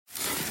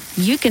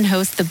you can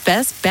host the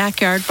best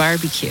backyard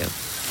barbecue.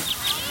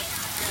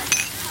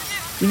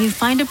 When you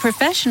find a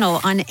professional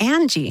on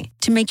Angie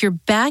to make your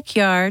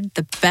backyard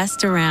the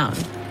best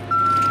around.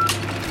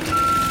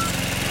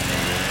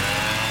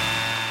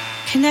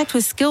 Connect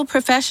with skilled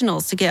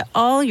professionals to get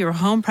all your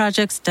home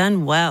projects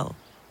done well.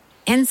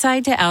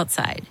 Inside to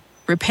outside,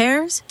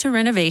 repairs to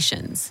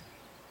renovations.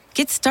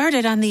 Get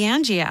started on the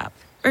Angie app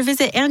or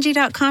visit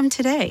Angie.com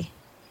today.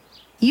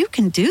 You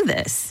can do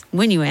this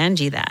when you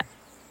Angie that.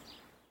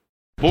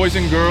 Boys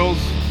and girls,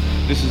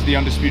 this is the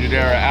Undisputed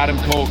Era. Adam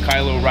Cole,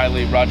 Kyle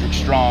O'Reilly, Roderick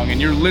Strong,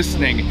 and you're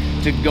listening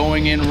to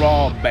Going In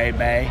Raw,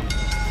 baby.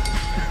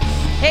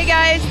 Hey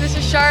guys, this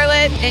is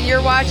Charlotte, and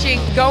you're watching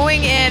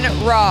Going In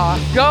Raw.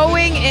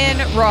 Going In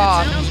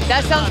Raw.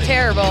 That sounds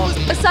terrible.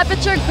 What's up?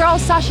 It's your girl,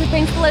 Sasha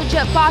Banks, the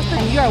legit boss,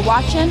 and you are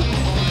watching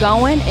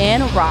Going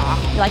In Raw.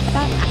 You like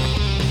that?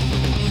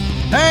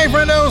 Hey,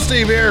 friendo,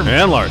 Steve here.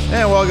 And Lars.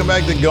 And welcome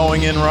back to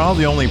Going In Raw,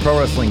 the only pro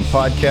wrestling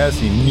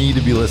podcast you need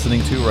to be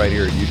listening to right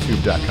here at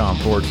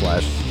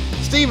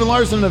youtube.com/Steve and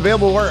Larson,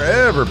 available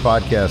wherever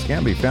podcasts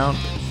can be found.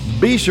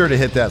 Be sure to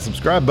hit that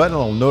subscribe button, a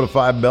little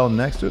notify bell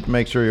next to it to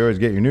make sure you always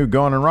get your new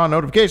Going In Raw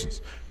notifications.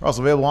 We're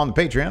also available on the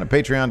Patreon at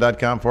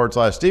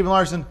patreon.com/Steve and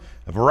Larson.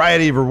 A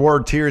variety of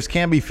reward tiers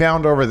can be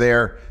found over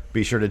there.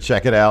 Be sure to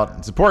check it out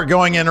and support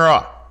Going In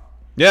Raw.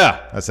 Yeah.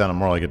 That sounded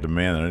more like a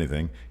demand than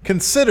anything.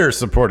 Consider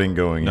supporting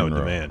Going In Raw. No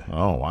demand.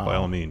 Oh, wow. By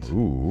all means.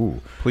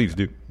 Ooh. Please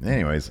do.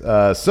 Anyways,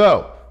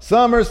 so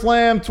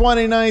SummerSlam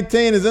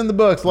 2019 is in the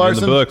books,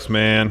 Larson. In the books,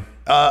 man.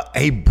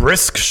 A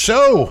brisk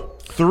show.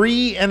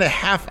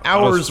 3.5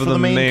 hours for the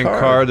main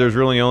card. There's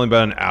really only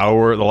about an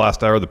hour. The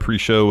last hour of the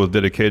pre-show was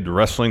dedicated to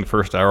wrestling. The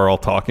first hour all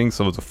talking,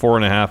 so it was a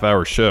 4.5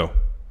 hour show.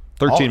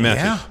 13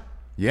 matches.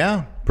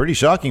 Yeah. Pretty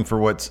shocking for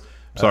what's...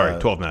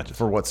 12 matches.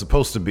 For what's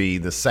supposed to be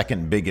the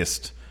second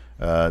biggest...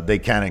 they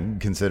kind of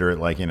consider it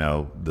like,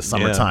 the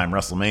summertime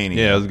WrestleMania.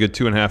 Yeah, it was a good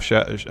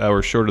 2.5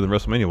 hours shorter than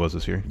WrestleMania was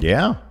this year.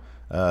 Yeah.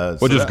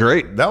 Which is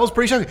great. That was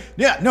pretty shocking.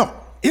 Yeah, no,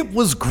 it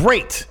was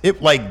great.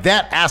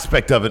 That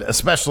aspect of it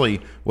especially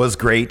was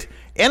great.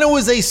 And it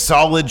was a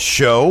solid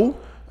show.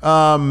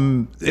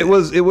 It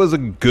was a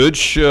good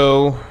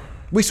show.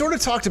 We sort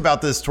of talked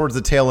about this towards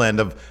the tail end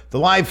of the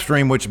live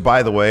stream, which,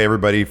 by the way,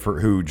 everybody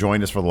who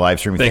joined us for the live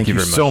stream, thank you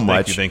very so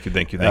much. Thank you.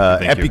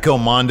 Epico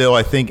Mondo,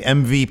 I think,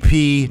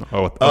 MVP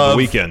of the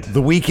weekend.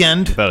 The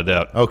weekend. Without a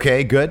doubt.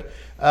 Okay, good.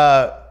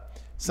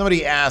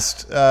 Somebody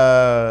asked,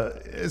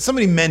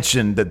 somebody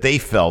mentioned that they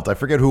felt, I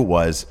forget who it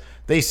was,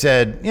 they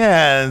said,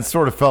 yeah, it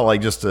sort of felt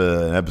like just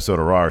an episode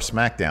of Raw or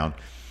SmackDown.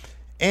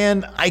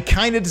 And I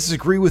kind of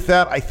disagree with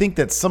that. I think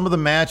that some of the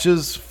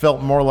matches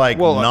felt more like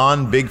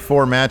non-Big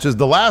Four matches.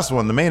 The last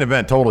one, the main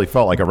event, totally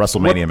felt like a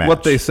WrestleMania match.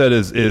 What they said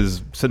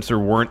is since there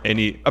weren't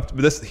any...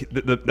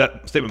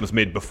 that statement was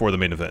made before the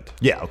main event.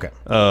 Yeah, okay.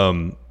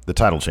 The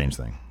title change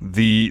thing.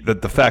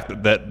 The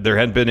fact that there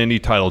hadn't been any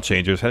title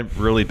changes, hadn't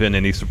really been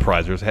any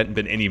surprises, hadn't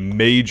been any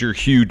major,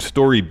 huge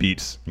story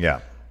beats. Yeah.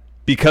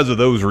 Because of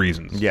those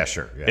reasons. Yeah,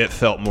 sure. Yeah. It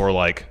felt more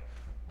like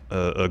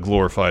a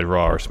glorified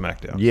Raw or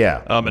SmackDown.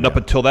 Yeah. Up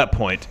until that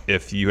point,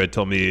 if you had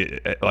told me,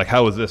 like,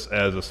 how was this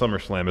as a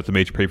SummerSlam? It's a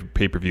major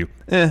pay-per-view.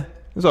 It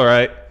was all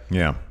right.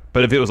 Yeah.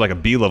 But if it was like a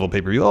B-level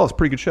pay-per-view, it's a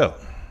pretty good show.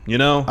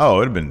 Oh, it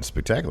would have been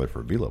spectacular for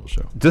a B-level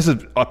show. This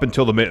is up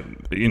until the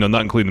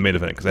not including the main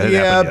event because that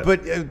hadn't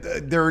happened yet.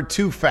 But there are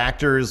two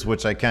factors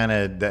which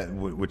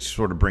which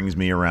sort of brings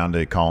me around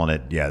to calling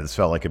it. Yeah, this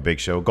felt like a big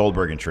show.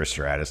 Goldberg and Trish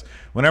Stratus.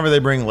 Whenever they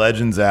bring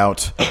legends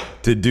out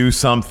to do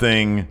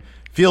something,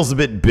 feels a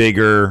bit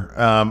bigger.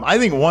 I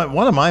think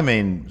one of my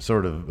main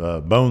sort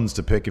of bones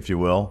to pick, if you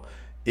will,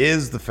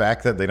 is the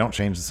fact that they don't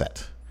change the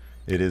set.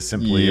 It is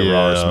simply a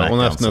Raw or SmackDown.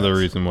 Well, that's another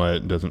reason why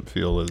it doesn't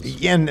feel as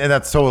and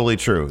that's totally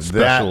true.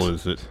 Special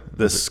as it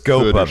the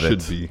scope of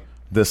it should be.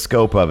 The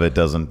scope of it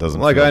doesn't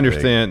like feel I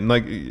understand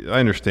big. I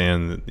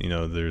understand that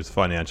there's a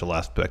financial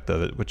aspect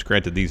of it, which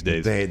granted these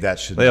days they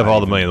have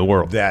all the money in the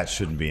world. That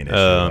shouldn't be an issue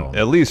at all.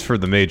 At least for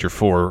the major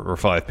 4 or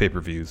 5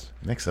 pay-per-views.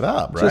 Mix it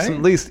up, right? Just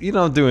at least you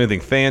don't do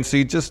anything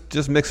fancy.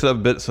 Just mix it up a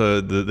bit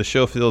so the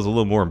show feels a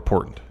little more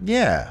important.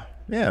 Yeah,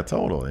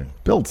 totally.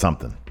 Build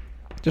something.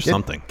 Just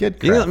something.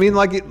 Get I mean,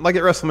 like at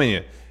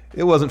WrestleMania,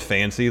 it wasn't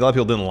fancy. A lot of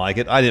people didn't like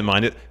it. I didn't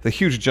mind it. The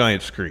huge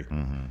giant screen.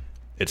 Mm-hmm.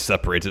 It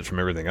separates it from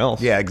everything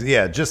else.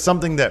 Yeah. Just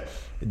something that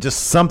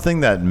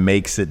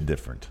makes it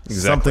different.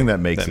 Exactly. Something that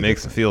makes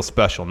it feel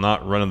special,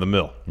 not run of the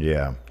mill.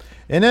 Yeah.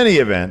 In any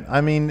event,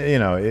 I mean,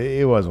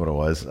 it was what it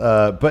was.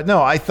 But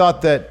no, I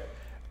thought that.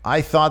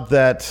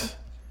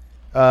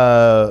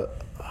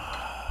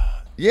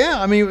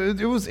 Yeah, I mean,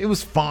 it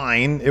was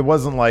fine. It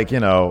wasn't like,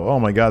 oh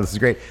my God, this is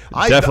great.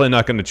 Definitely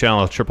not going to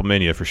challenge Triple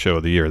Mania for show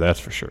of the year, that's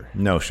for sure.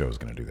 No show is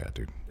going to do that,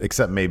 dude.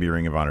 Except maybe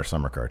Ring of Honor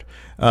Summer Card.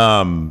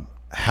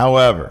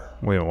 However,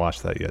 we haven't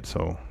watched that yet,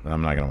 so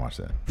I'm not going to watch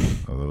that.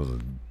 That was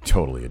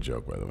totally a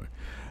joke, by the way.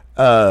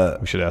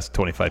 We should ask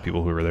 25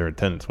 people who were there in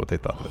attendance what they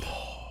thought of it.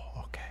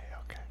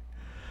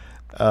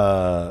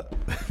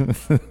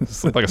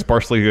 It's like a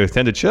sparsely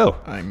attended show.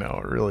 I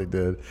know, it really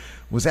did.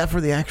 Was that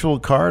for the actual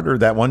card or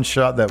that one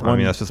shot? I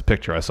mean, that's just a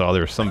picture I saw.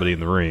 There was somebody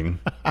in the ring.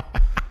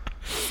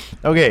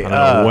 Okay. I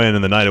don't know when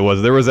in the night it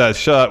was. There was that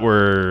shot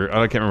where,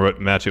 I can't remember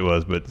what match it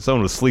was, but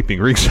someone was sleeping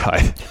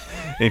ringside.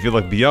 And if you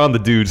look beyond the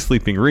dude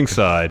sleeping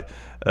ringside,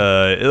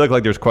 it looked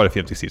like there was quite a few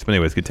empty seats. But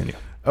anyways, continue.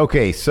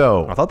 Okay,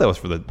 so I thought that was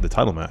for the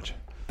title match.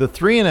 the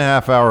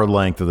 3.5 hour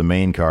length of the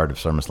main card of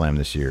SummerSlam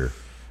this year.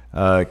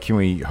 Can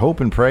we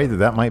hope and pray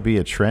that might be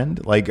a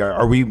trend? Like,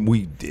 are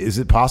we? Is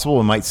it possible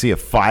we might see a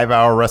 5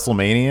 hour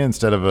WrestleMania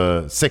instead of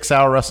a 6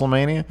 hour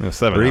WrestleMania,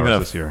 7 or even hours a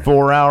this year.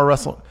 4 hour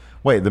Wrestle?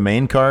 Wait, the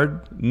main card?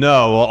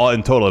 No, well,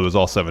 in total it was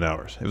all 7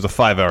 hours. It was a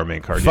 5 hour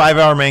main card. 5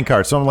 hour main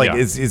card. So I'm like, Yeah.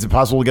 is it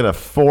possible to get a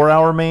 4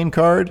 hour main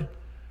card?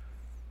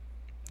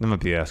 I might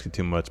be asking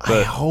too much, I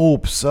but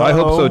hope so. I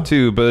hope so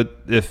too.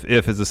 But if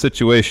it's a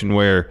situation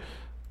where,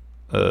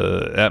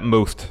 at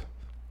most,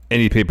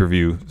 any pay per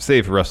view,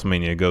 save for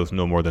WrestleMania, goes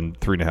no more than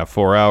 3.5,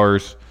 4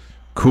 hours,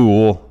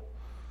 cool.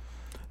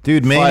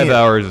 Dude, 5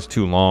 hours is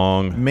too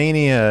long.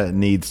 Mania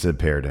needs to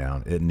pare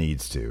down. It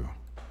needs to.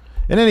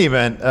 In any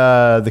event,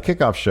 the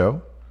kickoff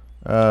show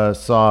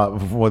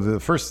the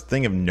first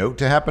thing of note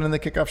to happen in the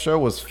kickoff show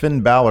was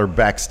Finn Balor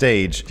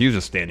backstage. He was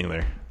just standing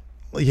there.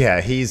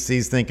 Yeah, he's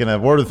thinking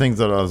of what are the things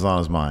that was on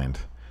his mind.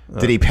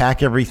 Did he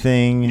pack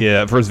everything?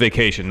 Yeah, for his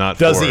vacation, not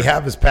Does for, he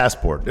have his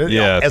passport?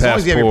 Yeah, as long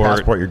as you have your passport.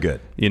 passport, you're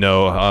good. You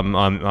know,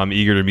 I'm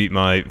eager to meet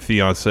my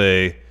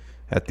fiance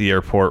at the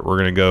airport. We're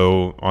gonna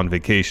go on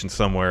vacation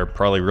somewhere,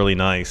 probably really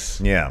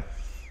nice. Yeah.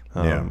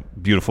 Yeah.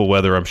 Beautiful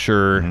weather, I'm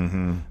sure.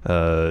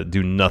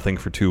 Do nothing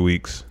for 2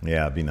 weeks.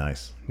 Yeah, it'd be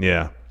nice.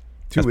 Yeah.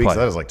 2 That's weeks, probably-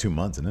 that was like 2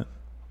 months, isn't it?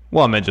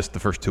 Well, I meant just the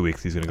first 2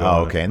 weeks he's gonna go. Oh,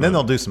 on okay. it. And then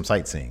they'll do some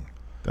sightseeing.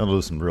 They'll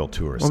do some real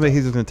tourist Well, stuff. maybe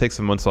he's just gonna take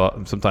some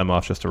time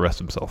off just to rest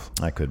himself.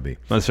 That could be.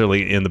 Not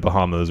necessarily in the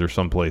Bahamas or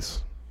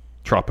someplace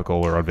tropical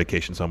or on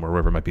vacation somewhere,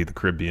 wherever it might be, the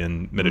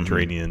Caribbean,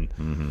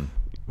 Mediterranean,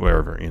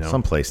 wherever, you know.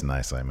 Someplace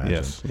nice, I imagine.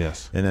 Yes,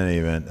 yes. In any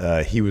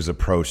event, he was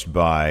approached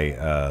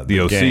by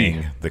The OC.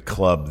 gang, the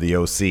club, the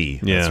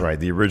OC. Yeah. That's right.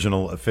 The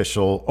original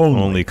official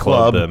only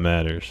club that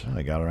matters.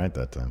 I got it right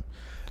that time.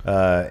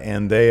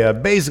 And they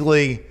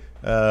basically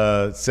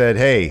said,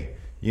 hey,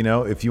 you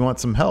know, if you want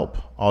some help,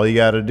 all you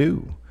got to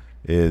do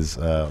is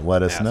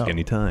let us Ask know.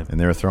 anytime. And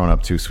they were throwing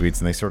up 2 sweets,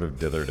 and they sort of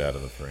dithered out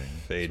of the frame.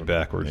 Fade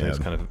backwards yeah. and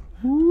just kind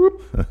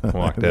of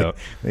walked out.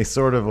 They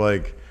sort of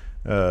like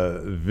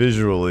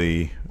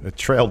visually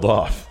trailed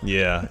off.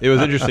 Yeah. It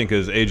was interesting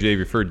because AJ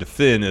referred to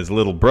Finn as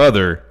little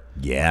brother.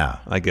 Yeah.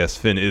 I guess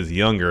Finn is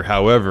younger.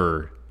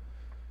 However,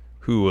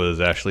 who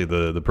was actually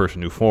the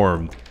person who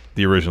formed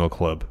the original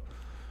club?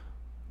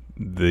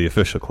 The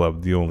official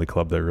club, the only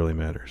club that really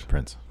matters.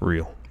 Prince.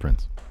 Real.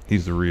 Prince.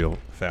 He's the real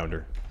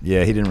founder.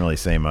 Yeah, he didn't really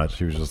say much.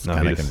 He was just No,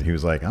 kind he of. just- He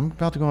was like, "I'm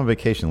about to go on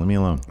vacation. Leave me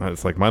alone."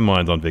 It's like my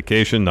mind's on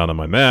vacation, not on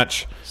my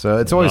match. So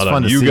it's always Not fun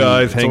on to you see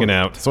guys it's hanging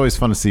al- out. It's always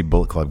fun to see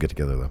Bullet Club get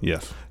together, though.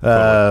 Yes.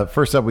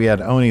 First up, we had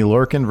Oni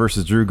Lorcan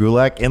versus Drew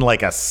Gulak in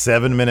like a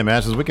 7-minute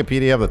match. Does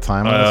Wikipedia have the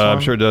time on this one? I'm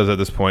sure it does at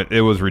this point.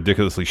 It was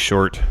ridiculously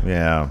short.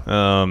 Yeah.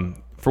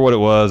 For what it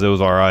was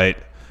all right.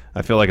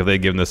 I feel like if they'd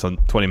given this on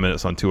 20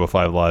 minutes on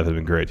 205 Live, it'd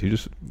been great.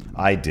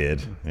 I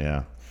did.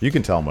 Yeah. You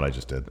can tell them what I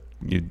just did.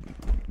 You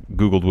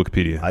Googled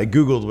Wikipedia. I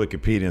Googled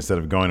Wikipedia instead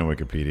of going to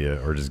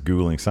Wikipedia or just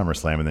Googling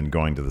SummerSlam and then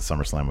going to the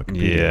SummerSlam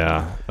Wikipedia.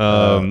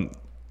 Yeah.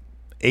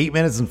 8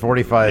 minutes and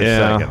 45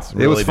 seconds. It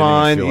Really was didn't even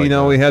fine. feel You like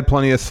know, that. we had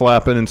plenty of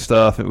slapping and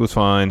stuff. It was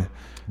fine.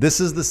 This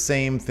is the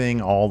same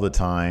thing all the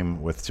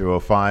time with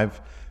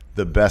 205.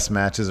 The best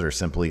matches are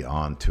simply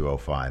on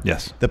 205.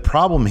 Yes. The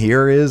problem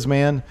here is,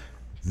 man,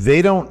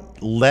 they don't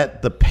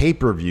let the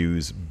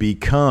pay-per-views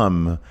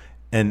become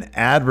an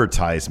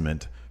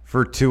advertisement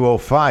for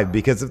 205,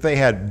 because if they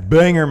had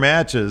banger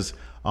matches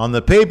on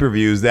the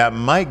pay-per-views, that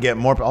might get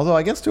more. Although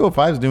I guess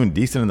 205 is doing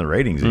decent in the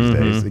ratings these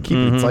days.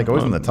 It's like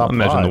always in the top I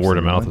imagine five, the word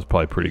of so, mouth is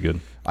probably pretty good.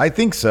 I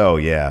think so,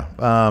 yeah.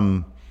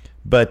 Drew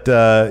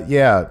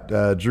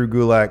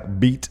Gulak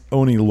beat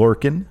Oni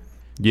Lorcan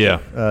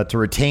Yeah. to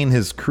retain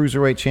his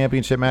Cruiserweight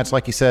Championship match.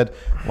 Like you said,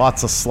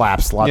 lots of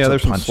slaps, lots Yeah, of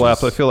there's some punches.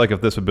 slaps. I feel like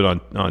if this had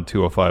been on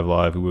 205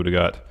 Live, we would have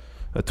got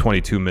a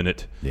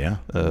 22-minute Yeah.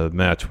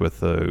 match with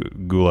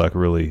Gulak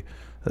really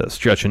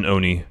stretching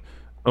Oni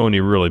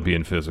really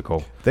being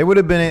physical. They would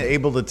have been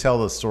able to tell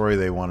the story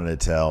they wanted to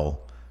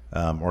tell,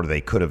 or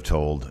they could have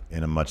told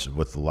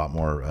with a lot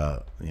more,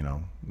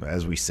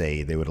 as we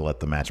say, they would have let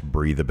the match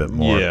breathe a bit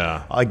more.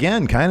 Yeah.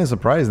 Again, kind of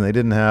surprising they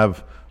didn't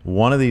have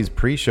one of these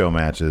pre-show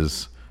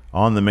matches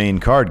on the main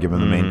card,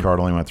 given the main card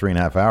only went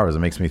 3.5 hours. It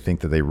makes me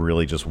think that they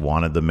really just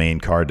wanted the main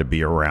card to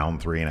be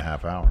around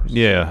 3.5 hours.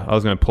 Yeah, I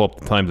was going to pull up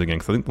the times again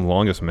because I think the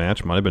longest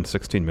match might have been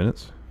 16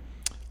 minutes.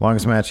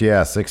 Longest match,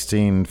 yeah,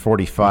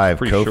 16:45.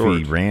 Pretty Kofi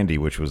short. Randy,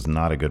 which was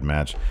not a good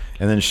match,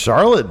 and then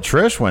Charlotte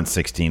Trish went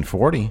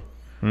 16:40.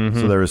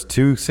 So there was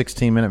 2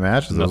 16-minute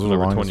matches. Those Nothing were the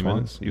over longest 20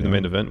 minutes. ones. Even the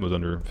main event was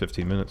under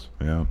 15 minutes.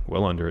 Yeah.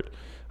 Well under it.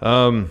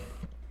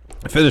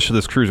 Finish of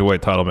this Cruiserweight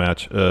title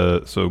match.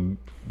 So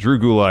Drew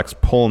Gulak's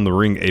pulling the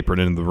ring apron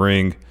into the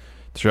ring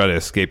to try to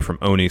escape from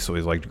Oni. So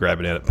he's like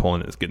grabbing at it,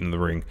 pulling it, it's getting in the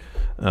ring.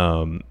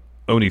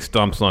 Oni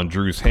stomps on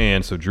Drew's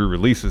hand, so Drew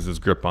releases his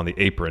grip on the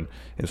apron.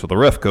 And so the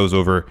ref goes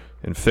over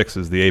and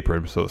fixes the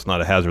apron, so it's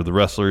not a hazard to the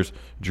wrestlers.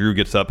 Drew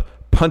gets up,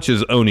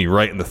 punches Oni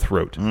right in the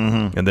throat,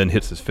 and then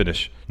hits his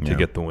finish to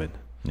get the win.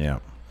 Yeah.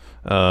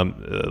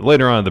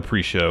 Later on in the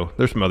pre-show,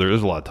 there's a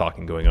lot of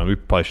talking going on. We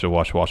probably should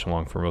have watched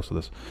along for most of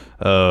this.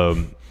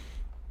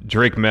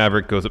 Drake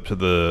Maverick goes up to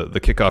the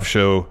kickoff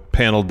show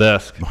panel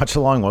desk. Watch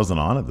Along wasn't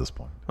on at this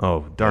point.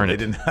 Oh, darn it.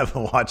 They didn't have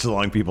the Watch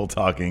Along people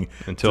talking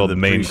until the the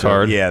main pre-show.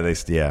 card. Yeah, Oh,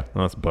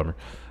 that's a bummer.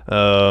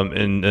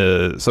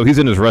 So he's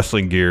in his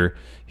wrestling gear.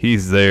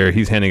 He's there.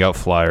 He's handing out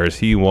flyers.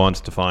 He wants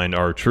to find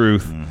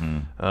R-Truth.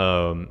 And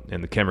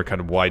the camera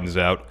kind of widens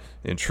out.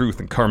 And Truth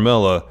and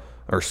Carmella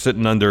are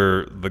sitting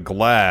under the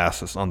glass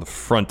that's on the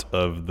front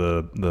of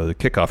the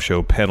kickoff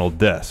show panel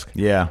desk.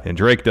 Yeah. And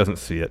Drake doesn't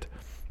see it.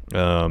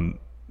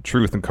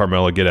 Truth and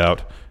Carmella get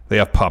out. They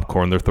have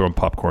popcorn. They're throwing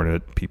popcorn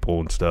at people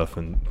and stuff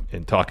and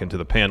talking to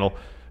the panel.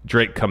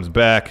 Drake comes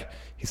back.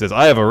 He says,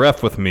 I have a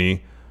ref with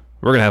me.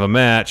 We're going to have a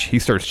match. He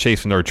starts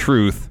chasing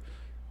R-Truth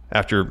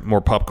after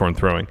more popcorn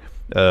throwing.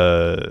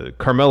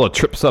 Carmella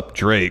trips up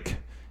Drake,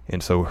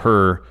 and so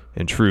her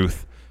and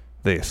Truth,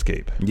 they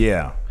escape.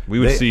 Yeah. We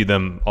would see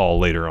them all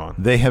later on.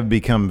 They have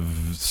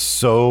become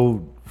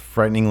so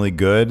frighteningly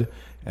good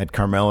at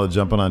Carmella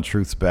jumping on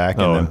Truth's back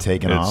and then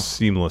taking off. It's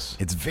seamless.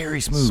 It's very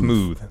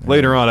smooth.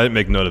 Later on, I didn't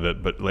make note of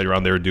it, but later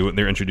on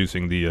they're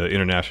introducing the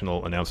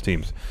international announced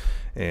teams.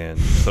 And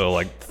so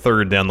like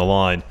third down the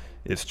line,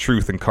 it's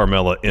Truth and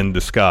Carmella in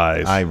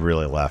disguise. I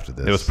really laughed at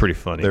this. It was pretty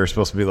funny. They were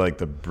supposed to be like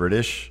the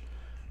British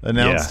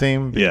announced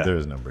team. Yeah. There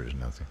was no British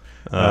announced team.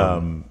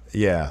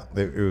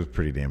 It was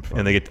pretty damn fun.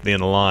 And they get to the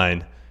end of the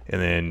line, and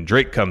then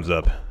Drake comes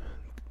up,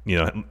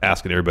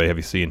 asking everybody, have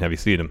you seen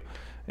him?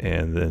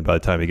 And then by the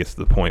time he gets to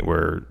the point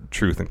where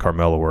Truth and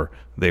Carmella were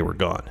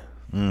gone.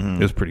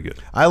 It was pretty good.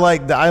 I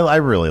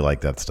really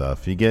like that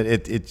stuff. You get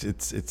it.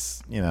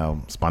 It's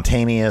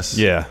spontaneous.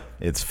 Yeah,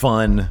 it's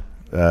fun.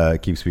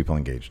 Keeps people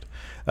engaged.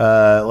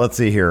 Let's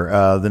see here.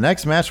 The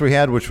next match we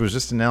had, which was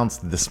just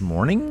announced this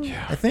morning,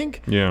 I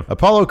think. Yeah.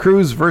 Apollo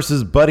Crews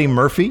versus Buddy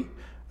Murphy.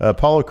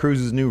 Apollo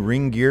Crews' new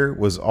ring gear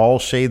was all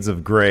shades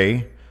of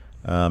gray.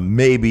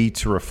 Maybe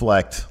to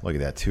reflect, look at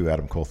that, 2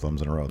 Adam Cole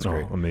thumbs in a row. It's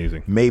great.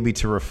 Amazing. Maybe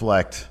to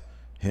reflect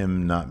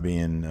him not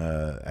being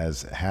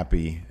as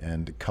happy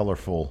and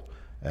colorful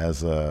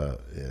as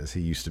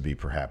he used to be,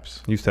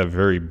 perhaps. He used to have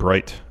very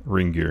bright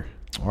ring gear.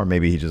 Or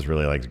maybe he just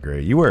really likes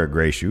gray. You wear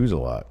gray shoes a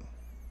lot.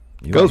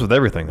 It goes with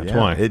everything. That's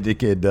why.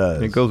 It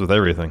does. It goes with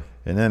everything.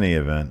 In any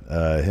event,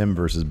 him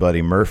versus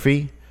Buddy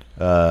Murphy.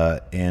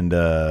 This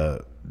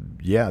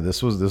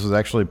was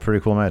actually a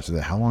pretty cool match.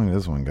 How long did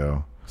this one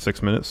go?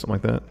 6 minutes, something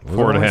like that. Was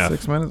 4.5.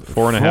 6 minutes?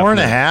 4.5.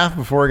 4.5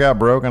 before it got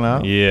broken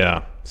up?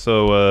 Yeah.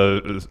 So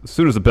as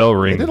soon as the bell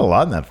rings. They did a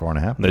lot in that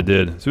 4.5. They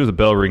did. As soon as the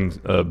bell rings,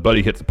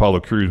 Buddy hits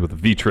Apollo Crews with a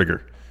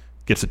V-trigger.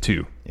 Gets a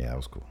 2. Yeah, that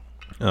was cool.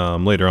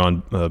 Later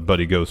on,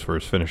 Buddy goes for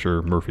his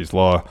finisher, Murphy's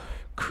Law.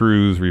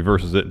 Crews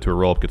reverses it into a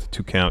roll-up, gets a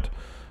 2 count.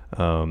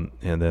 And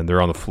then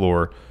they're on the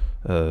floor.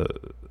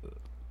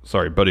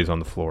 Buddy's on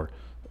the floor.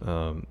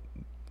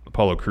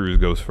 Apollo Crews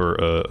goes for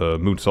a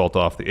moonsault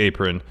off the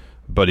apron.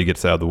 Buddy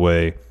gets out of the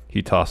way.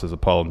 He tosses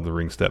Apollo into the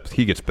ring steps.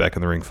 He gets back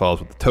in the ring,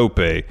 follows with the tope.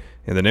 And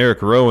then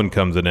Eric Rowan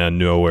comes in out of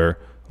nowhere,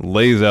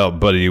 lays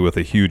out Buddy with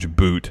a huge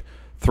boot,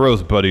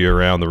 throws Buddy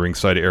around the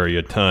ringside area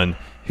a ton,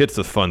 hits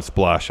a fun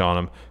splash on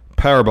him,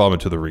 powerbomb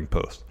into the ring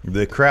post.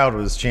 The crowd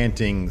was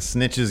chanting,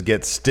 "Snitches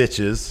get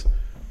stitches,"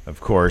 of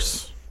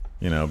course,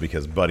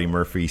 because Buddy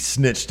Murphy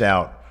snitched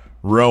out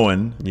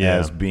Rowan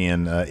as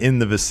being in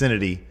the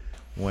vicinity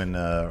when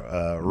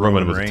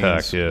Roman was Reigns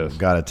attacked, yes.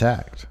 got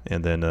attacked.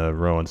 And then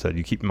Rowan said,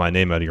 "You keep my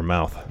name out of your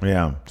mouth."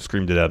 Yeah.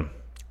 Screamed it at him.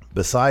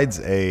 Besides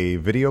a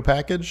video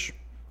package.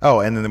 Oh,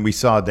 and then we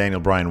saw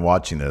Daniel Bryan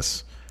watching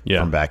this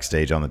from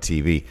backstage on the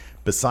TV.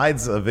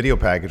 Besides a video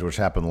package, which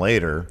happened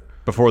later.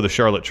 Before the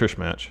Charlotte Trish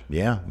match.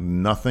 Yeah.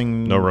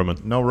 Nothing. No Roman.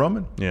 No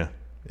Roman. Yeah.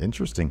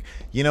 Interesting.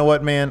 You know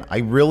what, man? I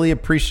really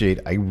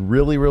appreciate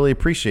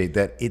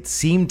that it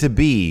seemed to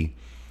be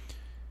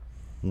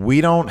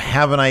we don't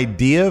have an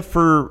idea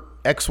for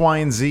X, Y,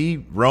 and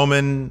Z,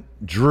 Roman,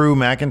 Drew,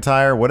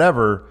 McIntyre,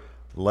 whatever.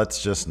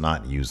 Let's just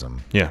not use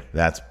them. Yeah.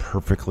 That's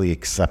perfectly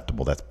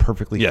acceptable. That's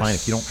perfectly fine.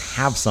 If you don't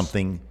have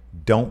something,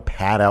 don't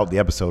pad out the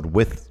episode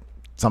with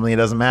something that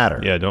doesn't matter.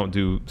 Yeah, don't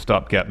do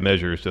stopgap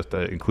measures just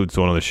to include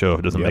someone on the show if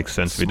it doesn't make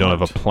sense, if you don't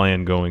have a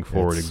plan going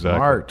forward. It's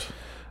exactly.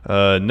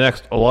 Smart.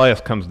 Next,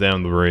 Elias comes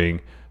down the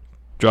ring,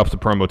 drops the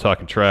promo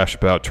talking trash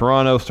about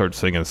Toronto, starts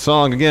singing a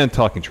song again,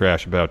 talking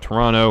trash about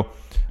Toronto.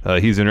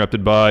 He's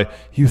interrupted by,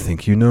 "You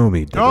think you know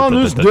me. On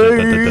this day,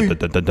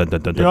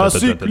 I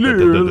see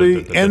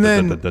clearly." And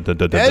then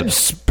Edge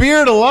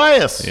speared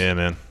Elias. Yeah,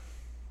 man.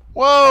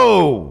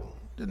 Whoa.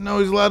 Didn't know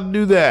he's allowed to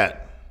do that.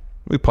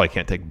 We probably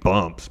can't take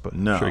bumps, but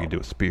No. I'm sure you can do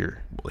a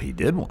spear. Well, he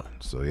did one.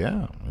 So,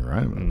 yeah, you're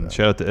right about that.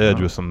 Shout out to Edge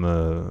with some,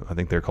 I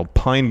think they're called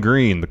Pine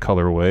Green, the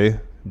colorway.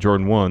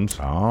 Jordan 1s.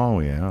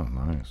 Oh, yeah.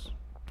 Nice.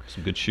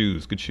 Some good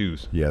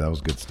shoes. Yeah, that was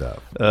good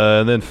stuff.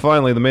 And then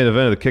finally, the main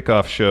event of the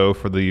kickoff show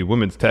for the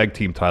women's tag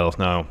team titles.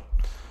 Now,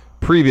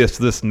 previous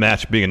to this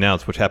match being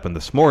announced, which happened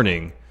this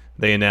morning,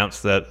 they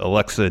announced that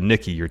Alexa and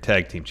Nikki, your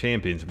tag team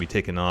champions, will be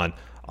taking on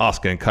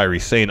Asuka and Kairi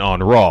Sane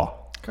on Raw.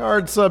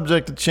 Card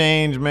subject to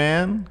change,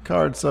 man.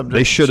 Card subject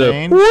They should to have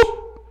change.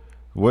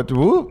 What?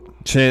 Whoop?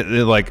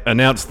 like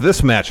announced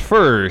this match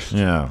first,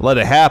 let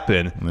it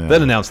happen,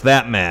 then announce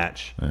that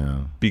match. Yeah.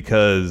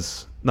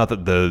 Because not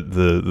that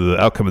the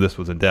outcome of this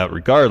was in doubt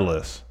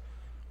regardless.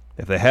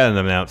 If they hadn't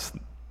announced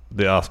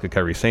the Asuka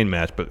Kairi Sane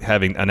match, but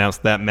having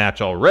announced that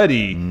match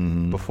already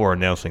before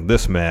announcing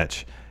this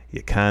match,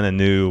 you kind of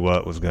knew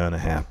what was going to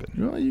happen.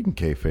 Well, you can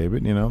kayfabe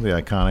it. You know, the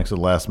Iconics at the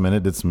last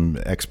minute did some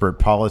expert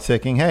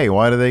politicking. Hey,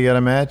 why do they get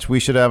a match? We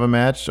should have a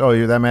match.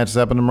 Oh, that match is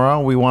happening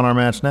tomorrow? We want our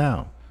match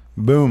now.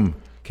 Boom.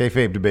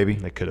 Kayfabed, baby.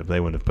 They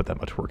wouldn't have put that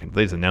much work in.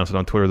 They just announced it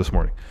on Twitter this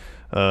morning.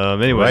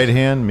 Anyway. Right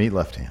hand, meet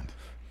left hand.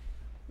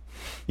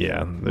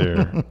 Yeah,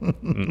 they're...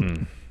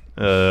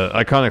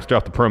 Iconics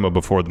dropped the promo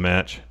before the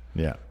match.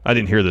 Yeah. I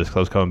didn't hear this because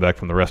I was coming back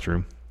from the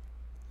restroom.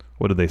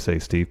 What did they say,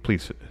 Steve?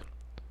 Please...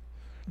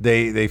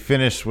 They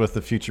finished with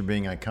the future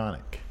being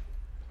iconic.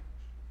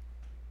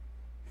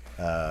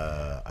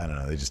 I don't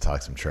know. They just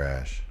talked some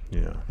trash.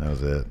 Yeah. That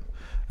was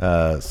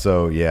it.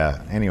 So,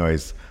 yeah.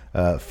 Anyways,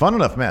 fun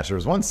enough match. There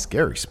was one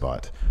scary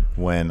spot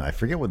when I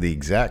forget what the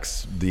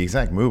exact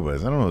move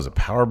was. I don't know. It was a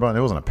power bomb.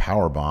 It wasn't a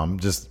power bomb.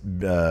 Just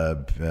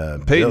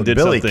Peyton did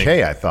Billy something.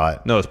 Kay, I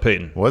thought. No, it was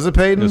Peyton. Was it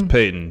Peyton? It was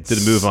Peyton. Did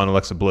a move on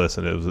Alexa Bliss,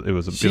 and it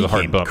was a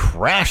hard came bump.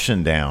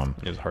 Crashing down.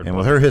 It was a hard and bump.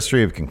 with her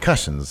history of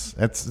concussions,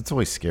 it's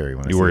always scary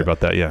when You worry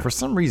about that, yeah. For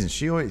some reason,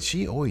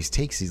 she always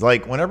takes these.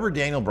 Like whenever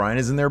Daniel Bryan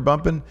is in there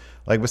bumping,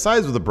 like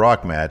besides with the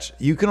Brock match,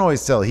 you can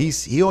always tell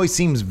he always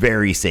seems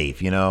very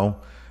safe. You know,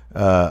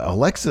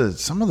 Alexa,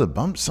 some of the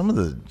bumps, some of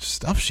the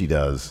stuff she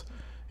does.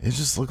 It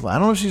just looked like, I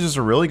don't know if she's just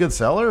a really good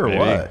seller or Maybe.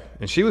 what.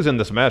 And she was in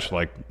this match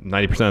like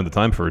 90% of the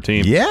time for her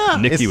team. Yeah.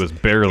 Nikki was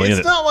barely in it.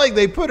 It's not like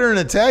they put her in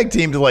a tag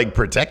team to like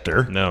protect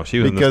her. No, she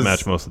was in this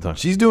match most of the time.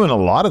 She's doing a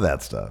lot of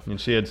that stuff. And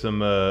she had some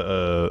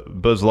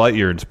Buzz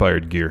Lightyear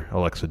inspired gear,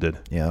 Alexa did.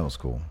 Yeah, that was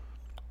cool.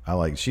 I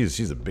like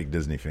she's a big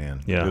Disney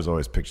fan. Yeah. There's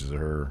always pictures of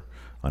her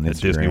on At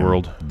Instagram Disney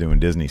World. doing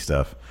Disney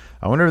stuff.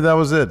 I wonder if that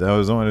was it. That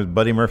was only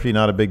Buddy Murphy,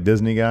 not a big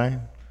Disney guy.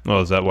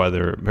 Oh, is that why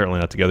they're apparently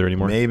not together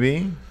anymore?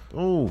 Maybe.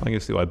 Oh, I can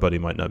see why Buddy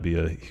might not be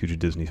a huge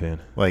Disney fan.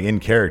 like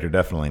in character,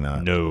 definitely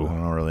not. No. I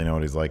don't really know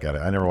what he's like at it.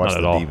 I never watched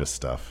Not the at all. Divas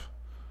stuff.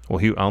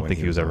 Well, I don't think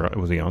he was ever.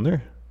 Was he on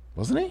there?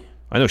 Wasn't he?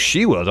 I know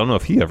she was. I don't know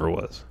if he ever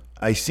was.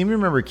 I seem to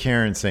remember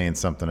Karen saying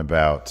something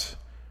about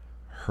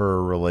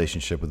her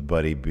relationship with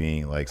Buddy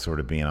being like sort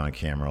of being on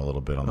camera a little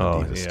bit on the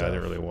Divas stuff. I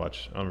didn't really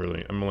watch.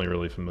 I'm only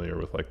really familiar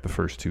with like the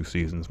first 2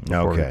 seasons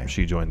before Okay.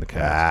 she joined the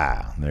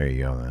cast. There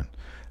you go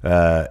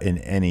then. In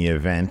any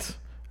event,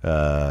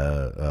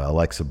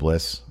 Alexa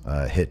Bliss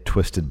hit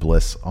Twisted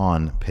Bliss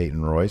on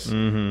Peyton Royce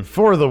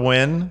for the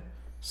win.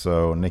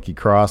 So Nikki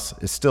Cross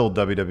is still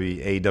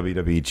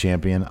WWE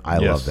champion. I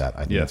love that.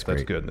 I think that's great.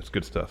 That's good. That's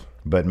good stuff.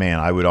 But man,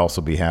 I would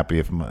also be happy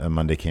if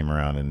Monday came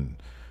around and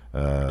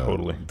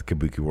Totally. the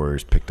Kabuki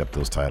Warriors picked up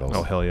those titles.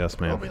 Oh hell yes,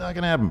 man! Probably not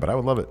gonna happen, but I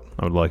would love it.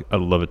 I'd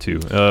love it too.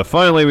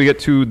 Finally, we get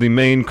to the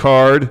main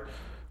card,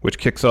 which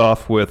kicks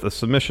off with a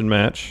submission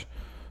match.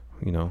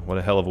 You know, what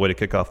a hell of a way to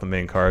kick off the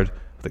main card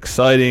with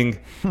exciting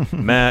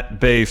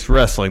mat-based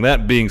wrestling.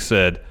 That being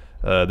said,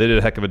 they did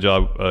a heck of a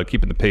job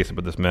keeping the pace up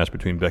with this match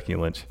between Becky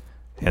Lynch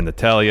and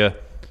Natalya.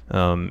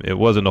 It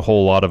wasn't a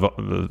whole lot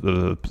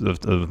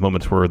of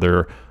moments where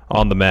they're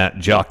on the mat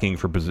jockeying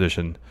for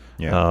position.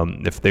 Yeah.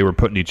 If they were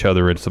putting each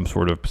other in some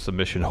sort of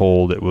submission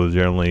hold, it was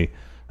generally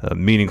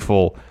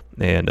meaningful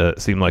and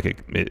seemed like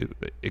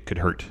it could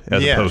hurt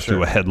as opposed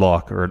to a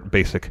headlock or a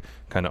basic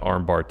kind of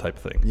armbar type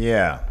thing.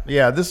 Yeah.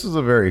 This was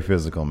a very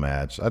physical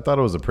match. I thought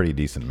it was a pretty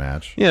decent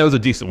match. Yeah, it was a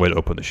decent way to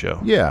open the show.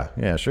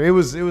 Yeah, sure. It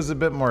was a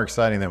bit more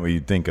exciting than what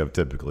you'd think of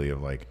typically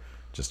of like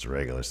just a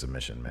regular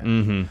submission match.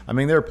 Mm-hmm. I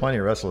mean, there are plenty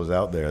of wrestlers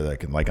out there that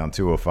can, like on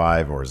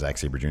 205 or Zack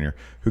Sabre Jr.,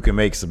 who can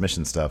make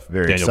submission stuff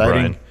very Daniel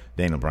exciting. Bryan.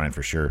 Daniel Bryan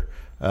for sure.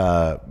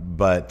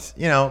 But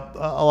you know,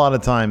 a lot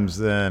of times,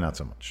 not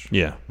so much.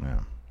 Yeah.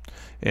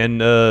 And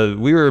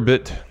we were a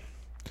bit.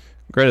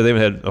 Granted, they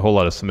haven't had a whole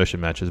lot of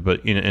submission matches,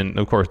 but and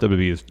of course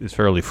WWE is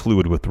fairly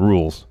fluid with the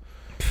rules.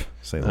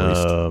 Say the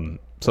least.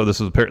 So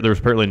there was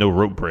apparently no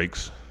rope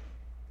breaks.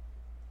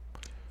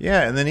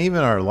 Yeah, and then even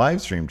our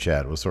live stream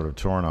chat was sort of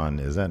torn on.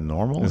 Is that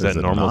normal? Is that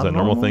it normal? not Is that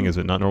normal thing? Is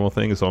it not normal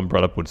thing? Someone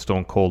brought up when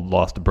Stone Cold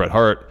lost to Bret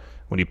Hart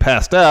when he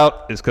passed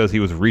out. Is because he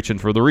was reaching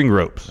for the ring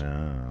ropes.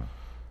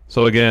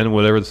 So again,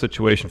 whatever the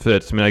situation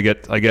fits. I mean,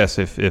 I guess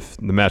if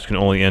the match can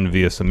only end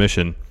via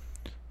submission,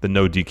 then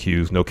no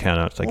DQs, no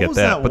countouts. I get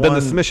that. But then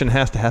the submission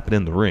has to happen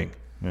in the ring.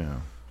 Yeah,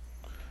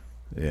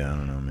 I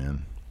don't know,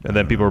 man. And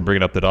then people were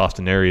bringing up that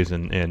Austin Aries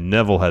and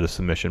Neville had a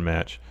submission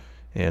match.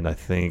 And I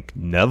think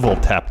Neville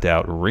tapped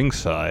out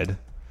ringside.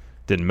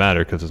 Didn't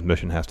matter because the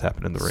submission has to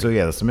happen in the ring. So,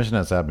 yeah, the submission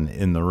has to happen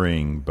in the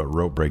ring, but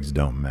rope breaks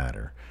don't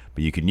matter.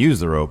 But you can use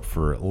the rope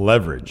for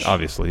leverage.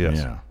 Obviously, yes.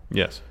 Yeah.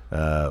 Yes.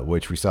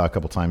 Which we saw a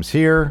couple times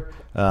here.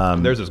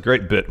 There's this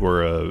great bit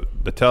where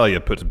Natalya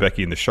puts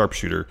Becky in the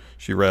sharpshooter.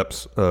 She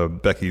wraps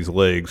Becky's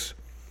legs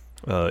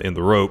in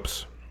the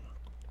ropes,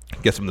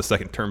 gets him the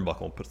second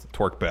turnbuckle and puts the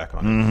torque back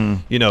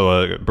on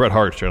it. Bret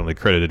Hart's generally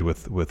credited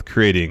with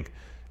creating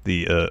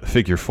the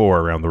figure 4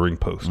 around the ring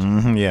post.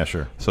 Yeah,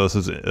 sure. So this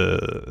is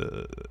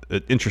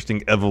an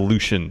interesting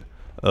evolution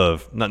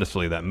of not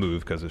necessarily that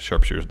move, because the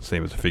sharpshooter is the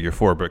same as a figure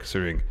 4, but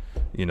considering,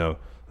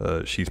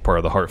 she's part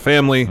of the Hart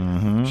family,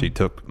 she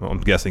took, I'm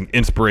guessing,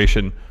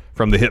 inspiration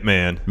from the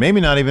Hitman. Maybe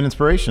not even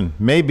inspiration.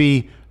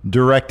 Maybe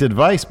direct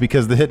advice,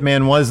 because the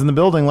Hitman was in the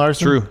building,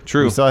 Larson.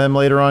 True. We saw him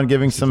later on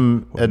giving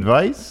some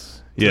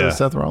advice to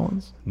Seth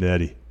Rollins.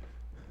 Natty,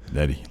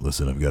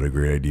 listen, I've got a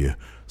great idea.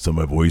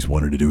 Something I've always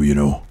wanted to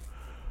do,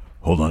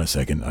 Hold on a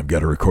second. I've got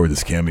to record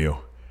this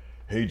cameo.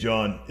 Hey,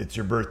 John, it's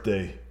your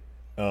birthday.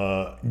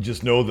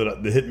 Just know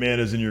that the Hitman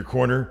is in your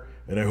corner,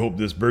 and I hope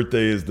this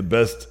birthday is the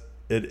best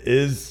it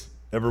is,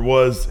 ever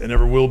was, and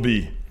ever will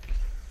be.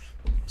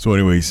 So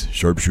anyways,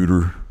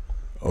 sharpshooter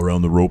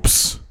around the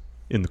ropes.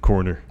 in the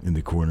corner.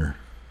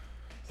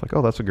 It's like,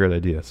 oh, that's a great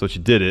idea. So she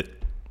did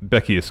it.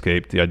 Becky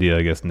escaped. The idea,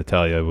 I guess,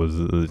 Natalya was,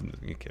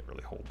 you can't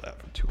really hold that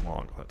for too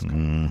long. That's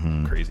kind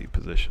of a crazy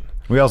position.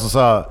 We also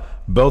saw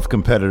both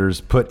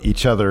competitors put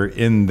each other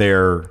in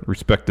their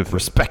respective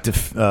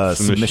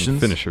submissions.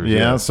 Finishers.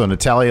 Yeah, so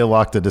Natalya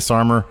locked a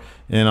disarmer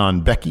in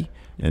on Becky,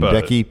 and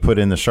Becky put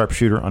in the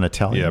sharpshooter on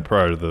Natalya. Yeah,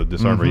 prior to the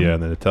disarmer,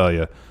 and then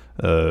Natalya,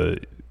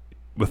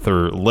 with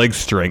her leg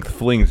strength,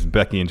 flings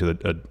Becky into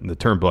the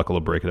turnbuckle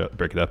to break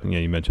it up. And yeah,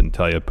 you mentioned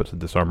Natalya puts a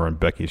disarmer on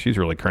Becky. She's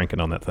really cranking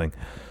on that thing.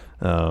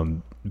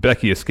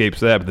 Becky escapes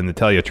that, but then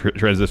Natalya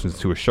transitions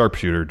to a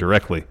sharpshooter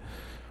directly.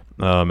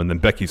 And then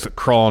Becky's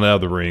crawling out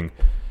of the ring.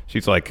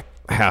 She's like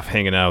half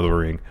hanging out of the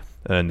ring.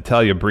 And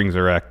Natalya brings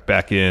her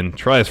back in,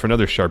 tries for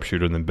another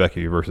sharpshooter, and then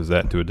Becky reverses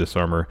that into a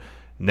disarmer.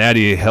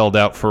 Natty held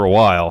out for a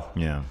while.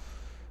 Yeah.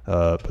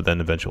 But then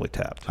eventually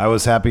tapped. I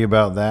was happy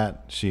about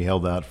that. She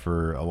held out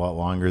for a lot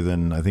longer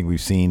than I think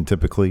we've seen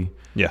typically.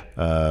 Yeah.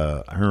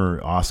 I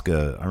remember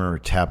Asuka,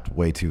 tapped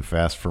way too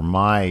fast for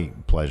my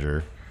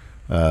pleasure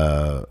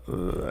at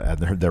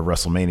their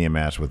WrestleMania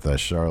match with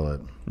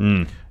Charlotte.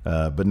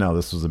 But no,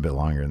 this was a bit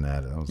longer than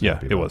that.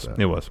 It was.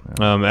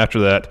 Yeah. After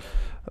that,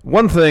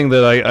 one thing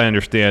that I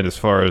understand as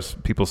far as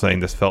people saying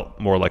this felt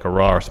more like a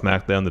Raw or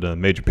SmackDown than a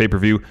major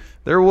pay-per-view,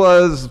 there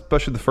was,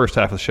 especially the first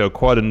half of the show, not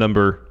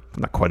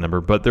quite a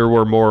number, but there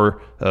were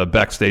more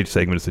backstage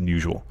segments than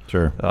usual.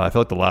 Sure. I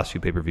feel like the last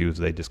few pay-per-views,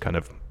 they just kind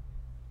of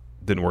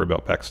didn't worry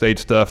about backstage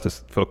stuff,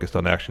 just focused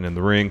on action in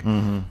the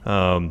ring.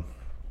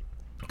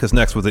 Because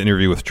next was the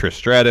interview with Trish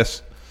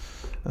Stratus.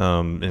 It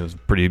was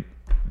pretty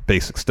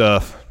basic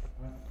stuff.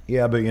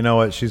 Yeah, but you know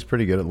what? She's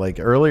pretty good at,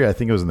 earlier, I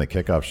think it was in the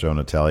kickoff show,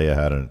 Natalya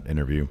had an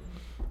interview,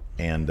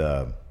 and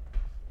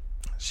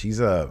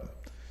she's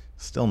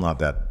still not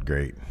that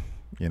great,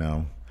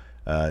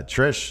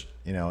 Trish,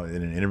 in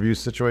an interview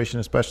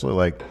situation,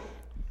 especially,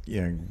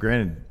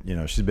 granted,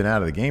 she's been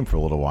out of the game for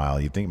a little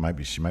while. You'd think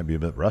she might be a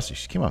bit rusty.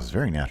 She came off as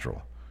very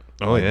natural.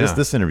 Oh, yeah.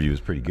 This interview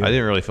was pretty good. I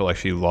didn't really feel like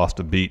she lost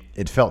a beat.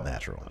 It felt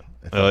natural.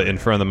 In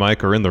front of the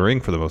mic or in the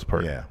ring for the most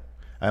part. Yeah.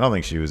 I don't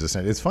think she was the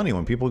same. It's funny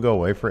when people go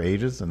away for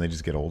ages and they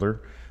just get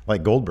older.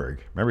 Like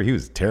Goldberg. Remember, he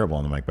was terrible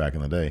on the mic back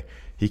in the day.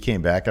 He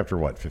came back after,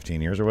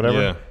 15 years or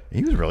whatever? Yeah.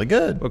 He was really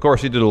good. Of course,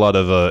 he did a lot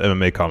of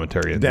MMA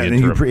commentary.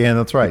 Yeah,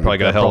 that's right. He probably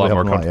got a hell of a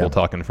lot more comfortable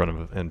talking in front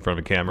of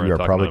a camera. You're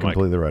probably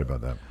completely right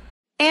about that.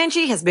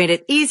 Angie has made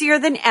it easier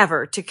than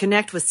ever to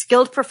connect with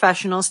skilled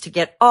professionals to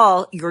get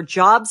all your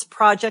jobs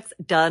projects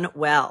done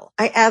well.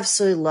 I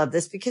absolutely love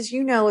this because,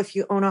 if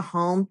you own a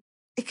home,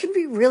 it can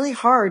be really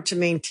hard to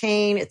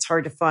maintain. It's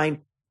hard to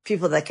find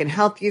people that can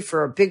help you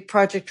for a big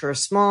project or a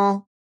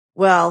small.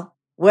 Well,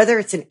 whether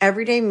it's in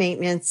everyday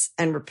maintenance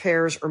and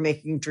repairs or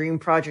making dream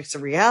projects a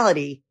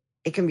reality,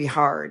 it can be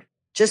hard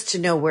just to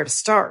know where to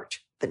start.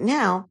 But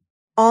now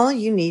all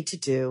you need to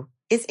do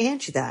is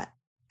Angie that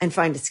and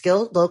find a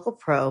skilled local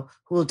pro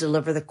who will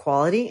deliver the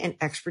quality and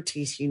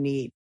expertise you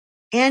need.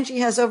 Angie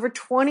has over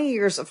 20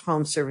 years of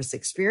home service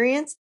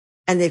experience,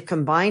 and they've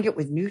combined it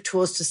with new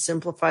tools to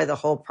simplify the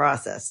whole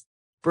process.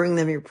 Bring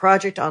them your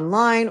project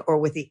online or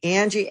with the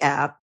Angie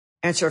app,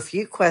 answer a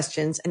few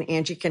questions, and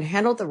Angie can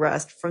handle the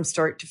rest from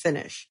start to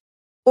finish.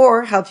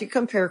 Or help you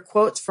compare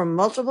quotes from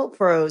multiple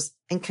pros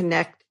and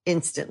connect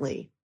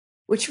instantly.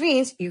 Which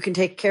means you can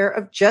take care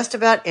of just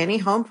about any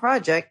home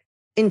project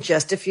in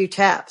just a few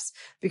taps.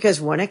 Because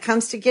when it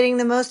comes to getting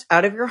the most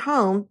out of your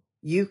home,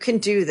 you can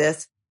do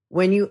this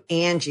when you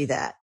Angie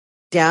that.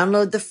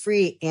 Download the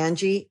free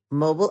Angie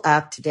mobile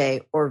app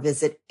today or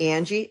visit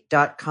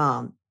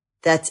Angie.com.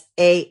 That's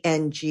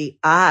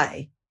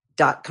ANGI.com.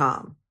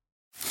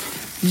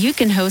 You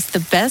can host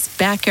the best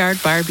backyard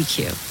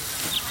barbecue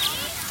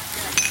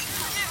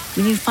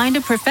when you find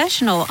a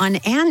professional on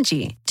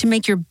Angie to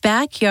make your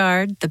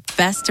backyard the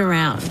best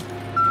around.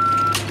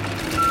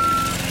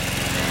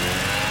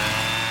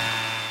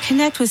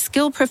 Connect with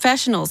skilled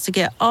professionals to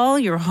get all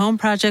your home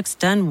projects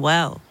done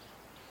well.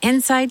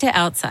 Inside to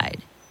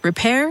outside,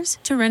 repairs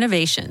to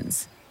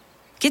renovations.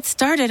 Get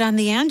started on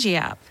the Angie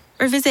app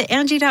or visit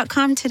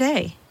Angie.com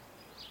today.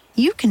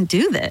 You can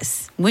do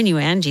this when you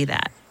Angie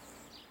that.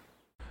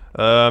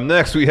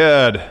 Next, we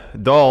had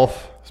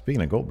Dolph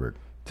Speaking of Goldberg.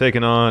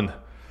 taking on,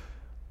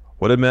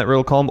 what did Matt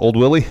Riddle call him? Old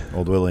Willie?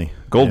 Old Willie.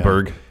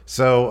 Goldberg. Yeah.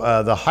 So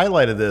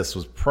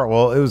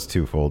it was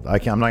twofold.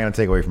 I'm not going to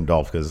take away from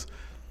Dolph because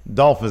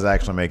Dolph is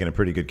actually making a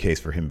pretty good case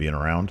for him being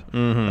around.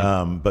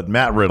 But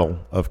Matt Riddle,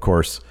 of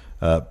course,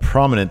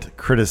 prominent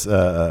critic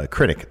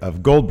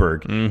of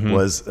Goldberg,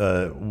 was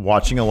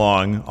watching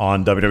along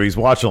on WWE's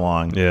Watch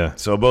Along. Yeah.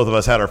 So both of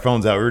us had our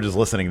phones out. We were just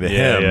listening to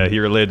him. Yeah, he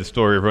relayed the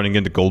story of running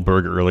into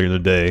Goldberg earlier in the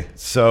day.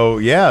 So,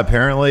 yeah,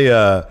 apparently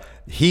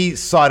he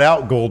sought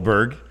out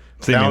Goldberg.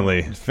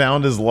 Seemingly.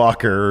 Found his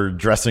locker or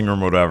dressing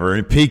room or whatever,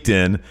 and he peeked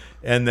in.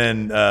 And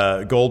then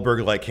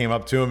Goldberg came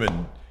up to him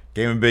and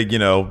gave him a big,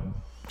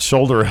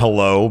 shoulder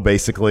hello,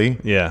 basically.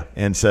 Yeah.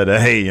 And said,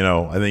 hey,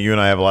 I think you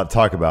and I have a lot to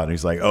talk about. And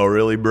he's like, oh,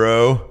 really,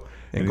 bro?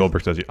 And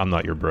Goldberg says, I'm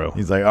not your bro.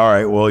 He's like, all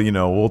right, well,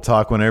 we'll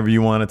talk whenever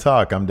you want to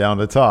talk. I'm down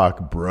to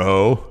talk,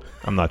 bro.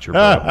 I'm not your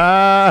bro.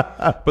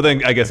 But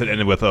then I guess it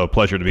ended with,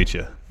 pleasure to meet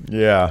you.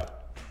 Yeah.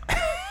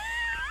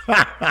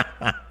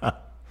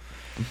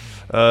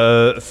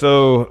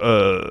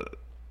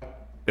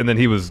 And then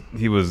he was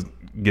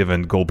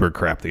giving Goldberg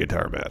crap the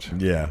entire match.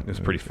 Yeah. It was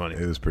pretty funny.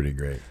 It was pretty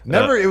great.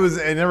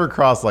 It never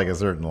crossed a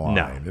certain line.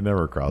 No. It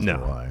never crossed the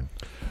line.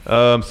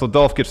 So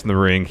Dolph gets in the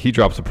ring. He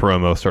drops a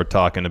promo, start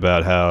talking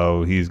about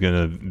how he's going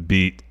to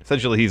beat.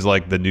 Essentially, he's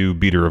like the new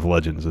beater of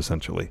legends,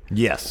 essentially.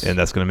 Yes. And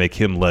that's going to make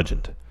him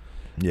legend.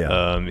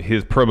 Yeah.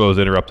 His promo is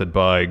interrupted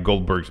by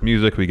Goldberg's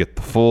music. We get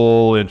the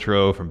full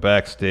intro from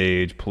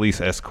backstage, police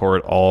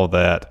escort, all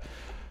that,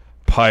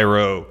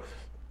 pyro,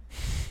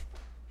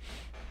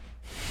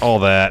 all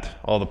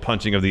the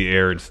punching of the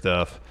air and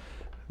stuff.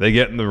 They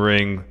get in the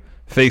ring,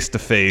 face to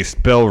face,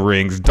 bell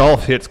rings.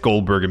 Dolph hits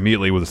Goldberg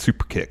immediately with a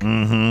super kick.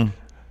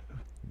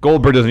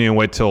 Goldberg doesn't even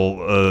wait till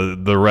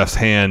the ref's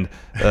hand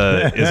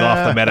is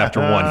off the mat after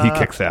one. He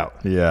kicks out.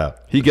 Yeah.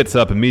 He gets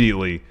up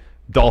immediately.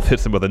 Dolph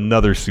hits him with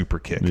another super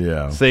kick.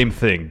 Yeah. Same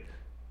thing.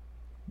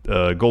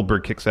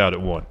 Goldberg kicks out at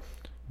one.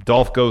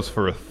 Dolph goes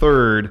for a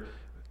third.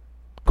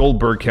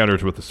 Goldberg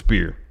counters with a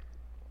spear.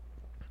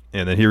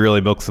 And then he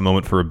really milks the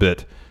moment for a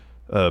bit.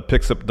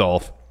 Picks up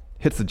Dolph,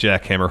 hits the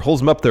jackhammer,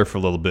 holds him up there for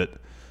a little bit,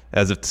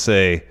 as if to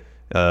say,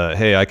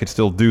 hey, I could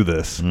still do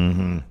this.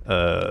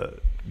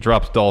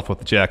 Drops Dolph with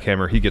the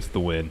jackhammer. He gets the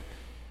win.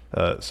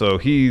 So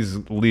he's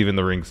leaving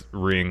the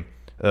ring.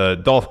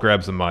 Dolph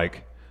grabs the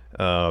mic,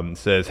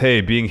 says,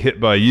 hey, being hit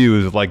by you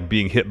is like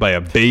being hit by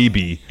a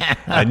baby.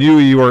 I knew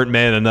you weren't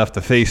man enough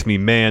to face me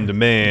man to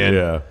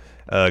man.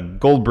 Yeah.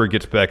 Goldberg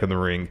gets back in the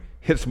ring,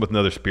 hits him with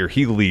another spear.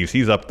 He leaves.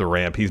 He's up the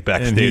ramp. He's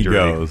backstage And he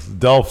already. goes.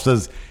 Dolph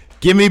says,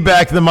 give me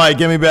back the mic.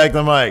 Give me back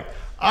the mic.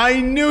 I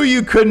knew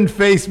you couldn't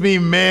face me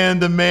man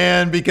to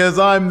man because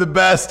I'm the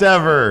best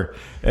ever.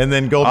 And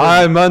then Goldberg.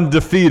 I'm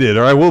undefeated,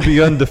 or I will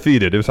be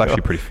undefeated. It was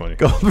actually pretty funny.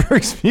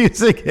 Goldberg's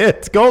music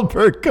hits.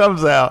 Goldberg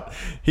comes out.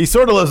 He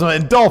sort of lifts him,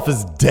 and Dolph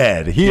is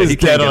dead. He is can't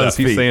dead get on up. his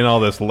feet. He's saying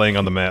all this, laying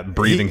on the mat,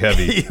 breathing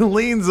heavy. He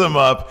leans him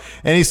up,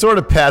 and he sort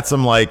of pats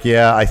him like,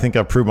 yeah, I think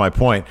I've proved my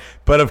point.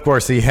 But, of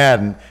course, he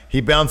hadn't. He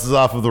bounces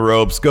off of the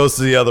ropes, goes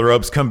to the other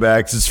ropes, come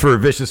back, just for a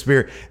vicious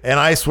spear. And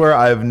I swear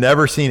I've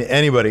never seen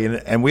anybody,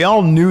 and we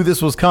all knew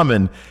this was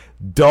coming.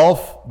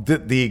 Dolph,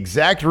 the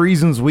exact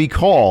reasons we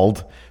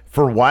called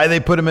for why they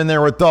put him in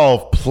there with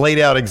Dolph played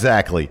out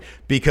exactly,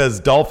 because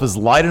Dolph is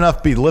light enough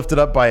to be lifted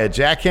up by a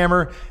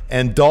jackhammer,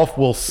 and Dolph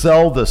will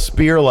sell the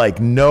spear like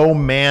no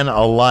man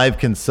alive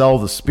can sell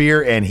the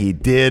spear, and he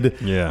did.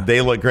 Yeah.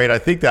 They look great. I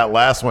think that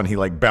last one, he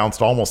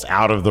bounced almost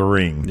out of the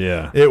ring.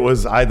 Yeah.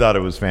 I thought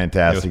it was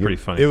fantastic. It was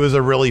pretty funny. It was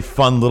a really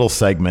fun little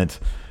segment.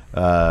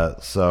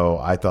 So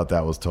I thought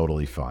that was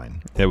totally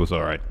fine. It was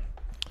all right.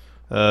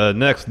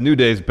 Next, New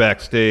Day's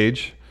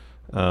backstage,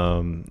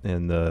 and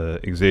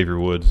Xavier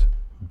Woods,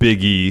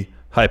 Big E,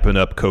 hyping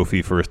up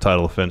Kofi for his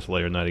title defense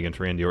later night against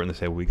Randy Orton. They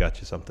say, well, we got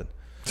you something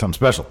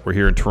special. We're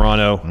here in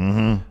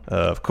Toronto.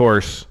 Of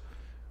course,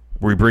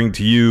 we bring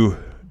to you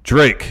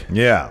Drake.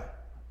 Yeah.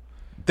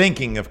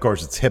 Thinking, of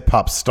course, it's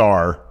hip-hop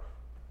star.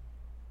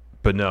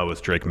 But no,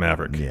 it's Drake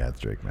Maverick. Yeah, it's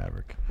Drake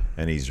Maverick.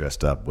 And he's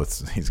dressed up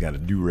he's got a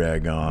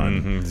do-rag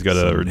on. He's got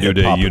a New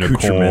Day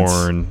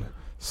unicorn,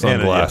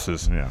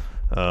 sunglasses.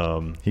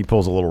 He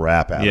pulls a little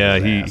rap out. Yeah,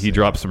 of his ass. he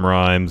drops some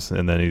rhymes,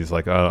 and then he's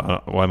like,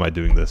 why am I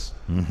doing this?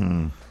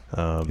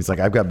 He's like,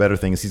 I've got better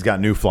things. He's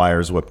got new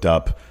flyers whipped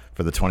up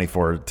for the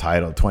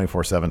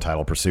 24/7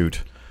 title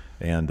pursuit.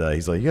 And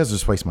he's like, you guys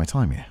just waste my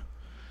time, yeah.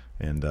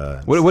 And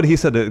what he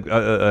said,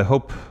 I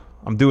hope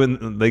I'm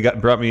doing,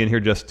 brought me in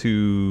here just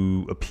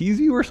to appease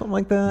you or something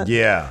like that.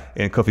 Yeah.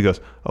 And Kofi goes,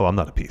 oh, I'm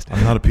not appeased.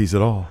 I'm not appeased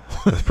at all.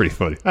 That's pretty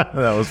funny. That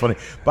was funny.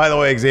 By the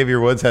way,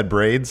 Xavier Woods had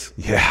braids.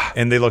 Yeah.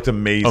 And they looked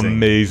amazing.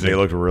 Amazing. They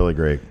looked really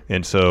great.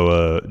 And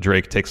so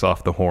Drake takes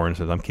off the horn and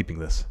says, I'm keeping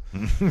this.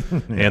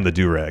 And the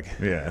do-rag.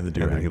 Yeah, and the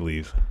do-rag. And then he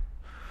leaves.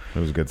 It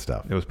was good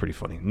stuff. It was pretty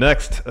funny.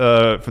 Next,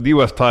 for the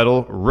U.S.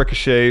 title,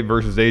 Ricochet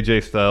versus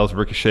AJ Styles.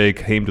 Ricochet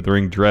came to the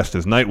ring dressed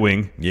as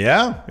Nightwing.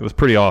 Yeah. It was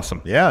pretty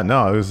awesome. Yeah,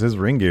 no, it was his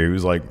ring gear. He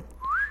was like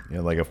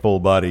a full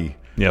body.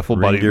 Yeah, full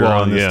ring body gear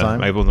on this yeah,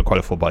 time. It wasn't quite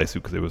a full body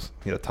suit because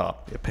he had a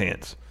top, he had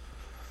pants.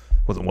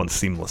 wasn't one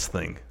seamless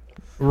thing.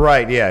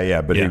 Right,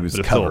 yeah, but he was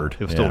but covered.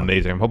 It was still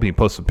amazing. I'm hoping you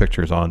post some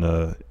pictures on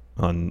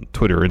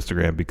Twitter or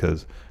Instagram,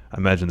 because I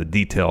imagine the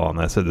detail on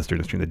that, I said this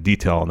during the stream, the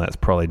detail on that is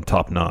probably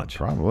top notch.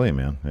 Probably,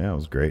 man. Yeah, it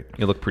was great.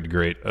 It looked pretty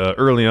great.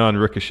 Early on,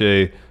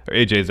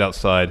 AJ's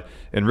outside,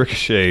 and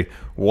Ricochet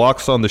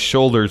walks on the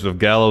shoulders of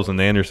Gallows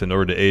and Anderson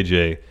over to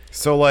AJ.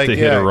 So, like, to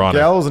hit Ironic.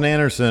 Gallows and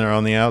Anderson are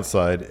on the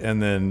outside,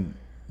 and then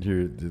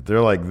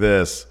they're like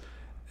this,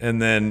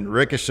 and then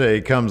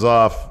Ricochet comes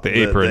off the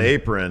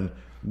apron,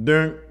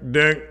 dunk,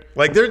 dunk.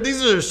 Like,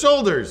 these are their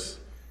shoulders.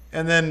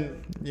 And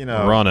then,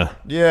 Rana.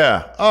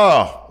 Yeah.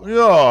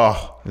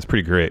 Oh. It's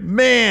pretty great.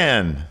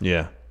 Man.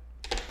 Yeah.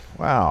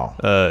 Wow.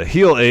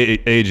 Heel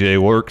AJ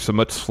works a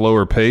much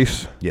slower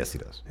pace. Yes, he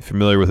does. If you're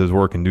familiar with his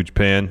work in New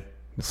Japan,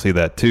 you'll see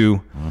that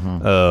too.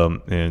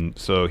 And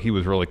so he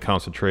was really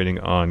concentrating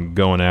on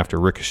going after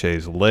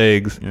Ricochet's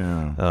legs,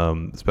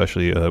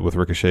 especially with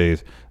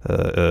Ricochet's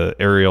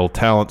aerial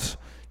talents.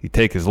 You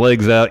take his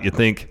legs out, you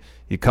think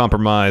you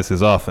compromise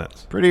his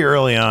offense. Pretty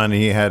early on,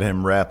 he had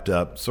him wrapped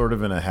up sort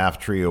of in a half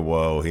tree of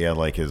woe. He had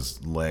like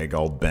his leg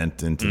all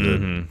bent into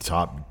the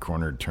top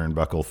cornered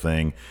turnbuckle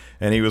thing,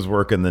 and he was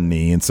working the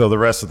knee. And so the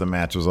rest of the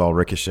match was all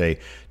Ricochet,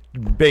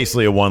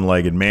 basically a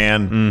one-legged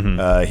man.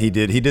 He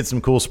did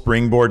some cool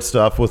springboard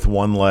stuff with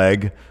one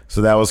leg,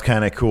 so that was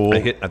kind of cool.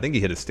 I think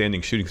he hit a standing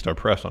shooting star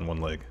press on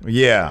one leg.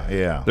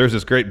 Yeah. There's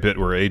this great bit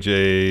where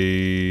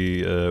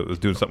AJ was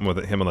doing something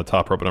with him on the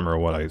top rope. I don't remember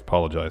what. I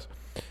apologize.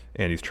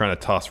 And he's trying to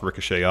toss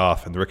Ricochet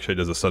off, and the Ricochet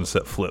does a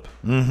sunset flip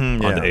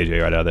onto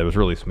AJ right out. That was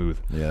really smooth.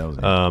 Yeah, that was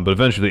but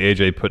eventually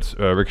AJ puts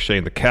Ricochet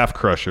in the calf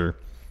crusher.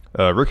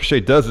 Ricochet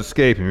does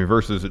escape and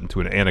reverses it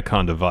into an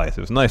Anaconda Vice.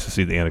 It was nice to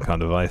see the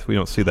Anaconda Vice. We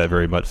don't see that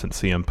very much since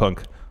CM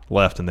Punk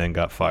left and then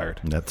got fired.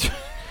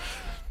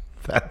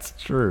 That's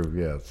true,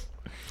 yes.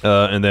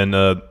 And then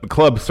the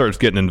club starts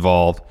getting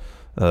involved.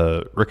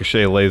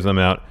 Ricochet lays them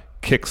out,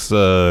 kicks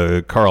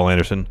Carl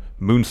Anderson,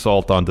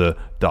 moonsault onto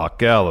Doc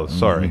Gallows.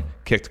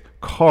 Kicked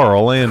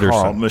Carl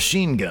Anderson.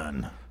 Machine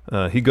Gun.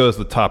 He goes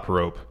to the top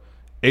rope.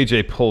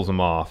 AJ pulls him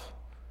off,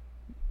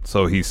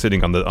 so he's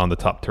sitting on the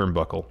top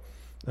turnbuckle.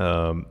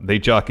 They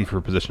jockey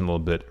for position a little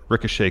bit.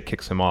 Ricochet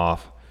kicks him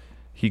off.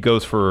 He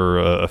goes for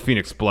a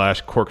Phoenix Splash,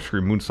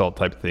 corkscrew moonsault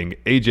type thing.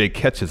 AJ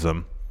catches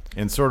him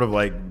and sort of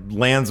like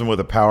lands him with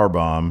a power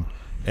bomb,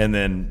 and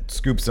then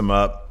scoops him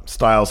up.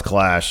 Styles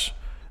clash.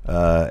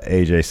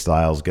 AJ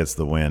Styles gets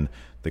the win.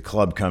 The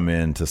club come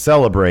in to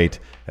celebrate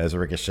as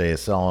Ricochet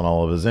is selling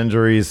all of his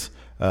injuries,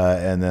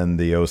 and then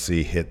the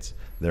OC hits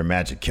their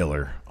magic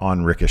killer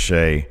on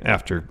Ricochet.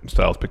 After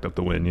Styles picked up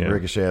the win, yeah.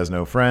 Ricochet has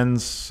no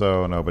friends,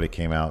 so nobody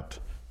came out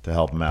to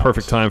help him out.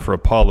 Perfect time for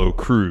Apollo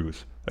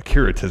Crews,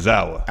 Akira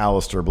Tozawa.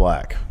 Aleister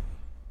Black.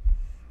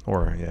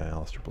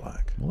 Aleister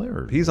Black.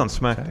 Well, he's on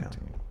SmackDown.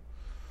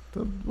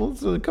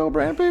 It's the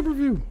co-brand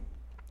pay-per-view.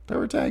 They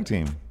were a tag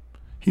team.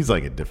 He's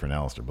like a different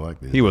Aleister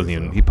Black. He wasn't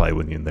even. He probably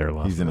wasn't even there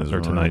last. He's in his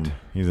room tonight.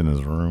 He's in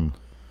his room.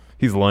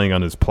 He's laying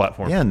on his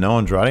platform. Yeah, no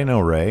Andrade, no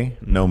Ray,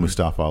 no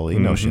Mustafa Ali,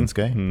 no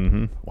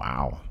Shinsuke.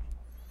 Wow.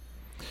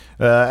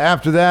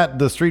 After that,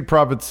 the Street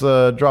Profits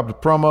dropped a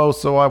promo,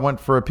 so I went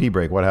for a pee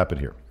break. What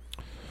happened here?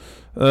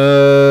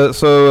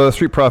 So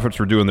Street Profits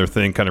were doing their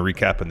thing, kind of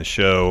recapping the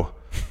show,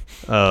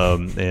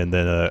 and then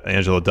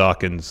Angelo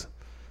Dawkins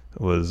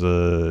was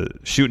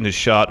shooting his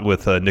shot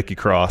with Nikki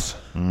Cross.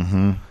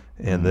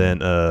 And then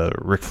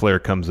Ric Flair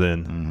comes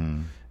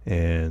in,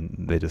 and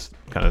they just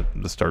kind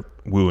of start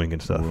wooing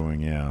and stuff.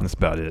 Yeah. That's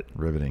about it.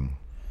 Riveting.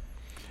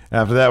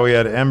 After that, we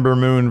had Ember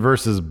Moon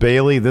versus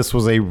Bayley. This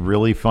was a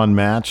really fun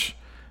match.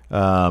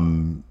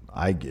 Ember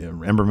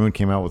Moon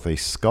came out with a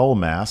skull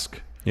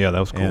mask. Yeah, that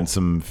was cool. And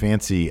some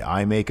fancy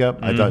eye makeup.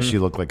 I thought she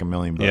looked like $1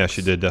 million. Yeah,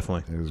 she did,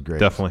 definitely. It was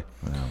great. Definitely.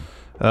 Yeah.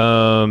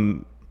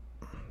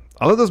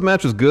 I thought this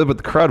match was good, but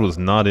the crowd was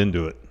not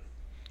into it.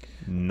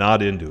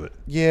 Not into it.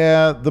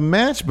 Yeah, the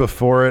match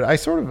before it,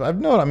 I've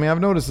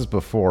noticed this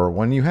before.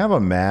 When you have a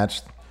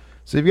match,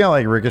 so you've got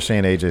like Ricochet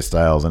and AJ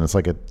Styles, and it's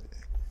like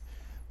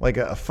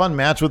a fun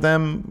match with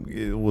them,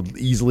 it will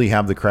easily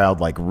have the crowd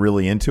like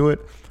really into it.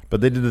 But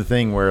they did the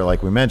thing where,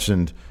 like we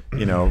mentioned,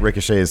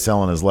 Ricochet is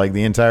selling his leg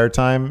the entire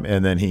time,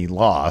 and then he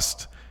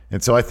lost.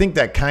 And so I think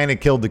that kind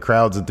of killed the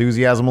crowd's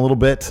enthusiasm a little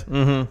bit.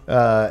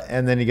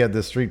 And then you get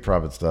the Street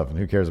Profit stuff, and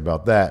who cares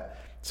about that?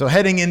 So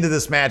heading into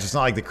this match, it's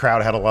not like the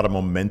crowd had a lot of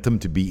momentum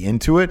to be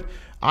into it.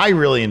 I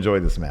really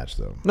enjoyed this match,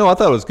 though. No, I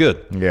thought it was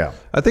good. Yeah.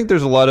 I think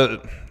there's a lot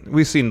of...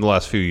 We've seen the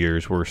last few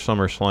years where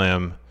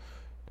SummerSlam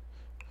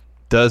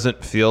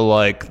doesn't feel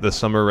like the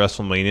Summer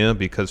WrestleMania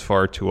because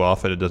far too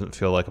often it doesn't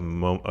feel like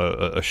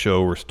a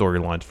show where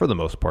storylines, for the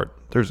most part,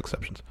 there's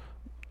exceptions,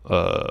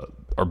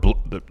 are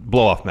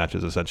blow-off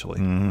matches,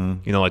 essentially.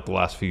 Like the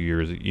last few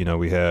years,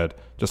 we had,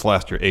 just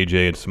last year,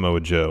 AJ and Samoa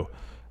Joe.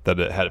 That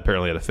it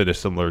apparently had a finish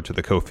similar to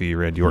the Kofi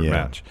Randy Orton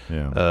match.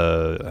 Yeah.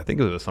 I think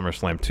it was a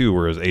SummerSlam too,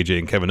 whereas AJ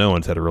and Kevin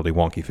Owens had a really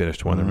wonky finish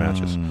to one of their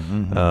matches. We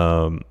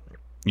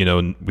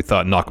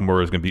thought Nakamura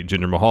was going to beat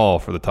Jinder Mahal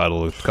for the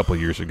title a couple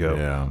of years ago.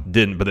 Yeah.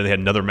 Didn't, but then they had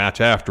another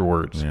match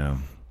afterwards. Yeah.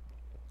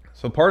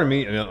 So part of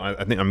me,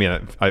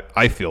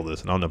 I feel this,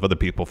 and I don't know if other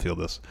people feel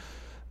this,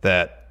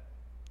 that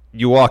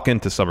you walk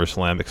into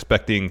SummerSlam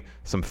expecting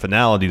some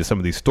finality to some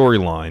of these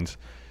storylines,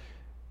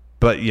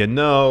 but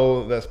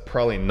that's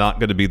probably not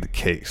going to be the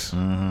case.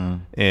 Mm-hmm.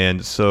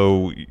 And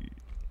so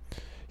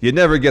you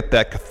never get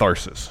that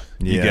catharsis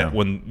you get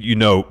when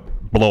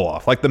blow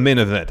off. Like the main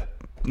event,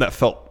 that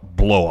felt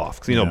blow off.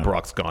 Because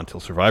Brock's gone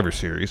till Survivor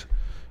Series.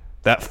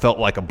 That felt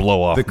like a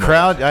blow off. The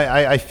crowd,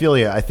 I feel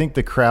you. I think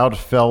the crowd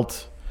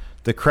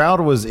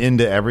was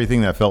into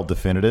everything that felt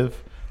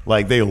definitive.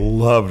 Like they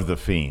loved The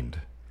Fiend.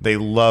 They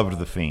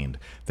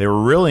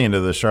were really into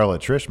the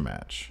Charlotte Trish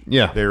match.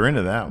 Yeah. They were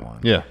into that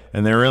one. Yeah.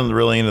 And they were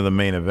really into the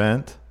main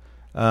event.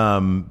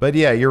 But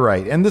yeah, you're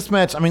right. And this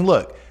match, I mean,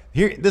 look,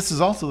 here, this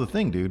is also the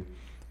thing, dude.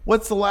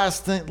 What's the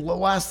last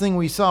thing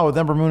we saw with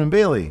Ember Moon and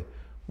Bayley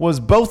was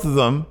both of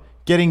them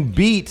getting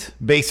beat,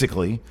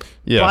 basically,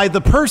 by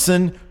the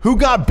person who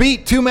got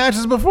beat 2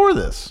 matches before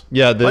this.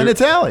 Yeah. By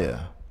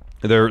Natalya.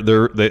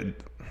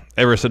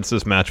 Ever since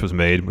this match was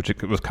made, which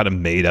it was kind of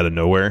made out of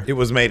nowhere. It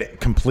was made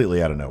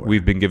completely out of nowhere.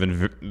 We've been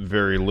given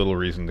very little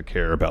reason to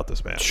care about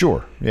this match.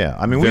 Sure. Yeah.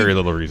 I mean, very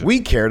little reason.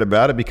 We cared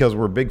about it because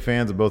we're big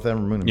fans of both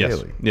Ember Moon and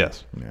Bayley.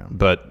 Yes. Yeah.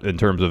 But in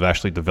terms of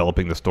actually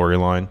developing the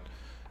storyline,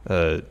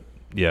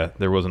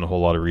 there wasn't a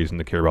whole lot of reason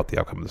to care about the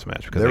outcome of this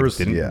match because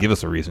they didn't give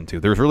us a reason to.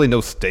 There was really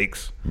no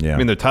stakes. Yeah. I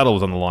mean, the title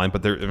was on the line,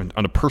 but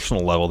on a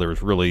personal level, there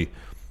was really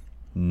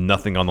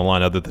nothing on the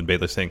line other than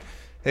Bayley saying,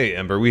 "Hey,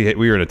 Ember, we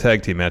were in a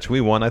tag team match. We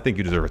won. I think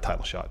you deserve a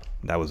title shot."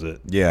 That was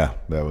it. Yeah,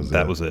 that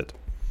was it.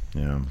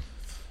 Yeah.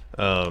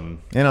 And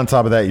on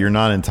top of that, you're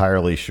not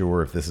entirely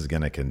sure if this is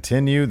going to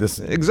continue. This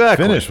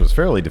finish was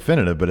fairly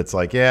definitive, but it's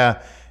like,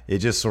 it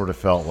just sort of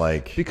felt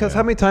like... Because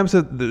how many times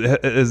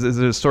has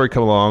a story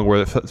come along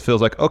where it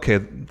feels like, okay,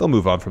 they'll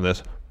move on from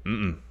this?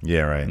 Mm-mm.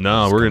 Yeah, right.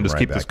 No, we're going to just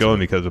keep this going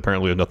because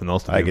apparently there's nothing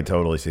else to do. I could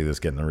totally see this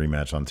getting a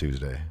rematch on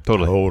Tuesday.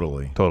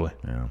 Totally.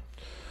 Yeah.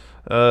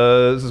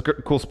 This is a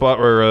cool spot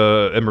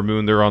where Ember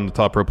Moon, they're on the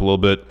top rope a little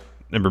bit.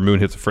 Ember Moon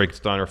hits a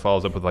Frankensteiner,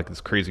 follows up with like this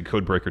crazy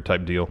codebreaker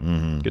type deal.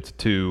 Mm-hmm. Gets a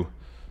 2.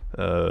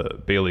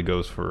 Bayley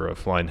goes for a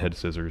flying head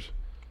scissors.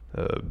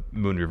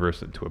 Moon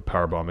reverses it into a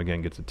powerbomb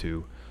again, gets a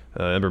 2.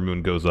 Ember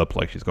Moon goes up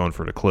like she's going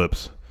for an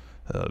eclipse.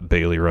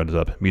 Bayley runs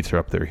up, meets her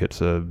up there, hits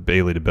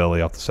Bayley to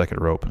belly off the second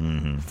rope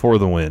for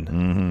the win.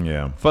 Mm-hmm,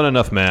 yeah. Fun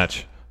enough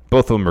match.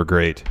 Both of them are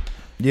great.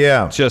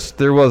 Yeah. Just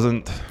there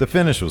wasn't... The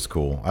finish was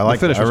cool. The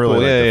finish was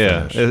cool.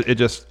 Yeah. It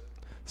just,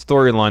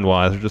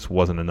 storyline-wise, there just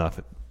wasn't enough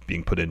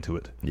being put into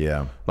it.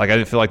 Yeah. Like, I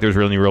didn't feel like there was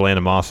really real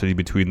animosity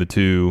between the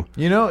two.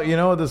 You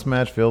know what this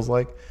match feels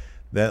like?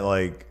 That,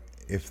 like,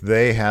 if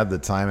they had the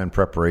time and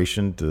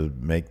preparation to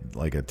make,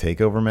 like, a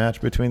takeover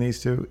match between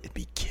these two, it'd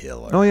be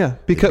killer. Oh, yeah.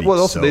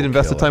 Because, they'd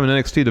invest the time in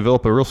NXT to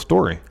develop a real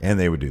story. And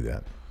they would do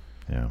that.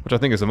 Yeah. Which I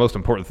think is the most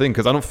important thing,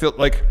 because I don't feel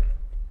like...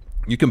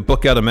 You can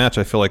book out a match,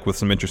 I feel like, with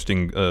some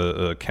interesting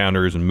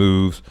counters and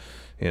moves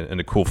and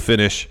a cool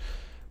finish.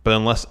 But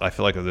unless I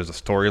feel like there's a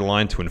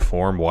storyline to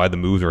inform why the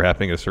moves are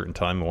happening at a certain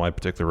time and why a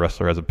particular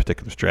wrestler has a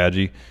particular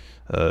strategy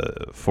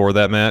for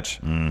that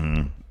match,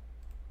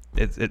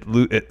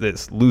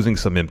 it's losing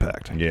some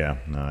impact. Yeah,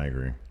 no, I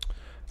agree.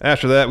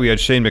 After that, we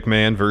had Shane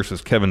McMahon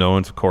versus Kevin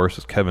Owens. Of course,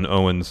 as Kevin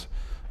Owens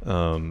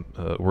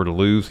were to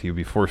lose, he would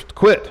be forced to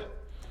quit.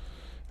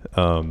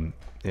 And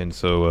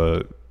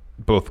so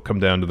both come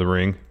down to the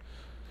ring.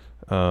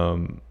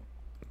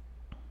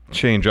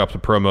 Shane drops a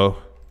promo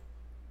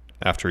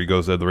after he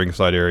goes to the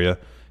ringside area,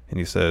 and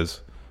he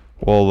says,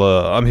 "Well,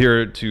 I'm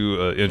here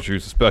to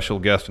introduce a special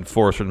guest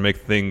enforcer to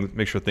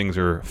make sure things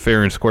are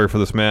fair and square for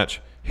this match.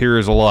 Here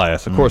is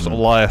Elias." Of course,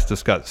 Elias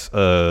just got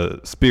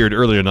speared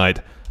earlier tonight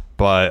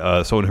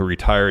by someone who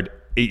retired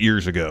 8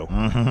 years ago.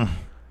 Mm-hmm.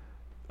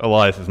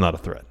 Elias is not a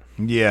threat.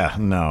 Yeah,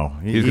 no.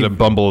 He's going to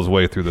bumble his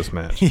way through this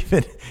match.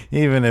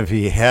 Even if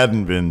he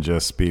hadn't been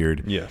just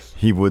speared, yes,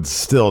 he would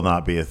still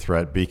not be a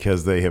threat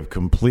because they have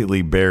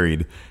completely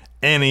buried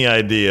any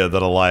idea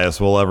that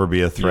Elias will ever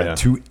be a threat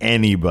to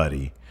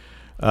anybody.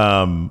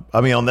 I mean,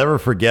 I'll never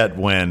forget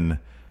when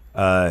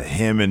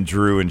him and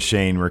Drew and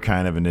Shane were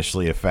kind of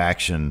initially a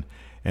faction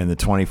and the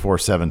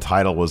 24/7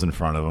 title was in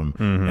front of him.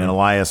 Mm-hmm. And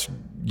Elias,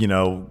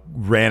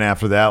 ran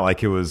after that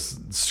like it was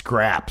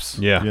scraps,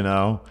 Yeah.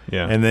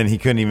 And then he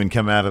couldn't even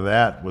come out of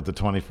that with the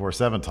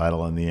 24/7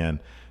 title in the end.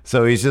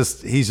 So he's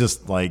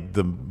just like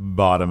the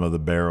bottom of the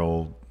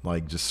barrel,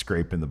 like just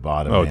scraping the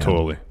bottom. Oh,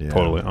 totally. Yeah.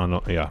 Totally.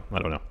 I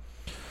don't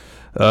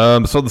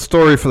know. So the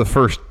story for the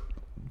first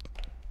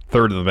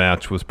third of the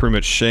match was pretty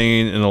much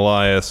Shane and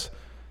Elias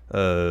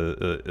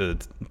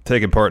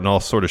taking part in all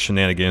sort of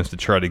shenanigans to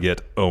try to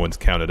get Owens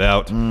counted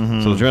out.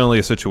 Mm-hmm. So it was generally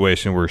a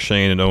situation where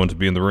Shane and Owens would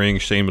be in the ring,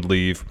 Shane would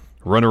leave,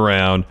 run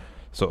around,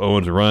 so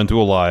Owens would run into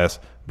Elias,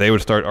 they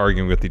would start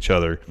arguing with each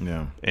other,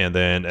 and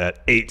then at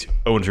 8,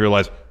 Owens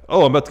realized,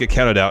 I'm about to get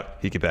counted out,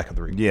 he'd get back in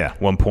the ring. Yeah.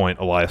 One point,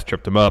 Elias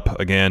tripped him up,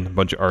 again, a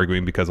bunch of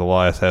arguing because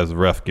Elias has the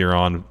ref gear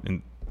on.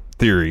 In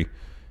theory,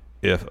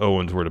 if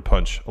Owens were to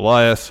punch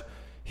Elias,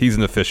 he's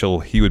an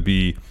official, he would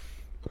be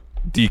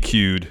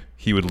DQ'd,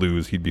 he would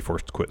lose, he'd be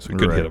forced to quit, so he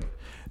couldn't hit him.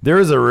 There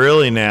was a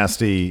really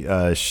nasty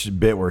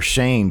bit where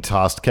Shane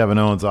tossed Kevin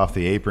Owens off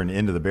the apron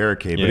into the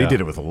barricade, but he did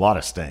it with a lot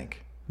of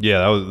stink. Yeah,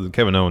 that was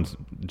Kevin Owens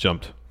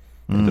jumped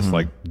and just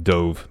like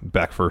dove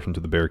back first into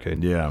the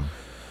barricade. Yeah.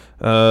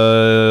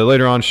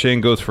 Later on,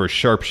 Shane goes for a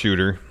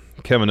sharpshooter.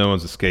 Kevin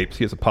Owens escapes.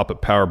 He has a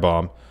pop-up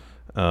powerbomb.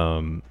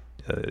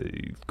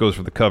 Goes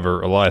for the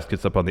cover. Elias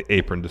gets up on the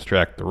apron to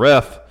distract the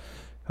ref.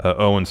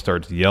 Owens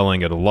starts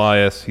yelling at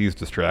Elias. He's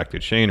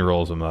distracted. Shane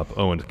rolls him up.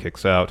 Owens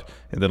kicks out.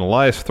 And then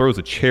Elias throws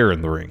a chair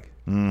in the ring.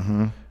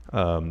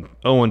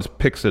 Owens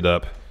picks it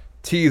up,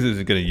 teases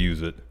he's going to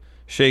use it.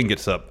 Shane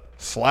gets up,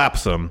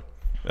 slaps him.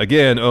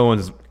 Again,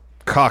 Owens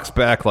cocks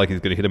back like he's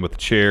going to hit him with the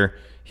chair.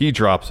 He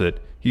drops it.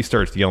 He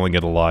starts yelling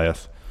at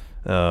Elias.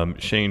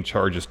 Shane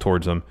charges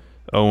towards him.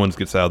 Owens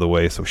gets out of the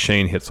way, so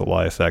Shane hits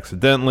Elias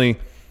accidentally.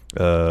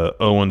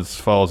 Owens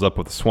follows up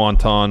with a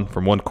swanton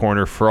from one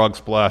corner, frog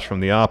splash from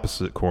the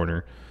opposite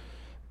corner,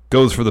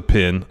 goes for the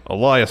pin.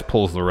 Elias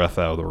pulls the ref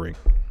out of the ring.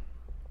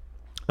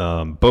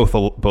 Both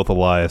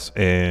Elias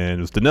and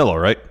it was Danilo,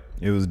 right?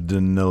 It was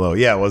Danilo.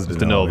 Yeah, it was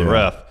Danilo. The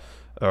ref.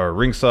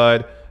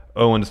 Ringside,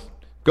 Owens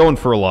going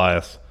for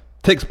Elias,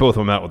 takes both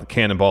of them out with a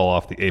cannonball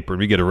off the apron.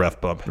 We get a ref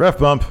bump.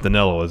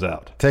 Danilo is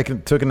out. Took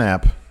a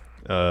nap.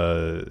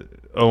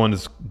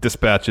 Owens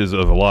dispatches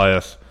of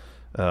Elias.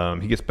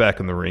 He gets back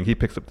in the ring. He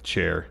picks up the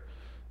chair.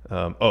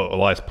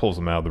 Elias pulls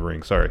him out of the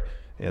ring. Sorry.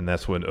 And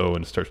that's when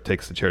Owens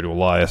takes the chair to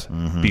Elias,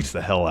 beats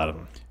the hell out of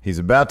him. He's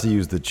about to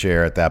use the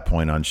chair at that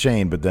point on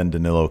Shane, but then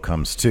Danilo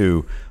comes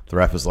to. The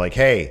ref is like,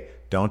 hey,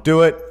 don't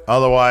do it.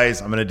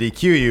 Otherwise, I'm going to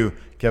DQ you.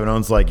 Kevin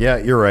Owens is like, yeah,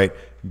 you're right.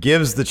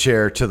 Gives the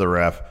chair to the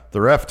ref.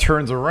 The ref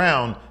turns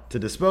around to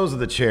dispose of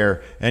the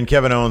chair, and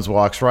Kevin Owens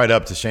walks right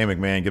up to Shane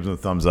McMahon, gives him a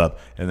thumbs up,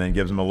 and then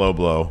gives him a low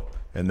blow.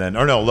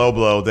 Low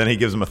blow. Then he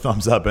gives him a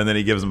thumbs up, and then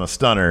he gives him a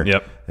stunner.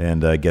 Yep.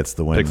 And gets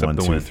the win. Picks 1, up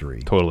the 2, win.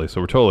 3. Totally.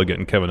 So we're totally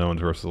getting Kevin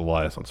Owens versus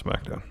Elias on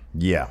SmackDown.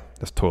 Yeah.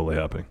 That's totally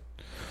happening.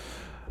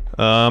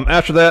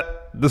 After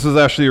that, this is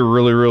actually a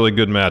really, really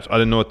good match. I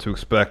didn't know what to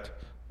expect.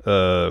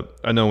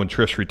 I know when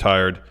Trish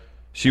retired,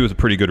 she was a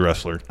pretty good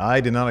wrestler. I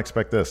did not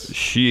expect this.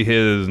 She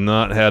has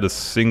not had a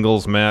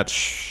singles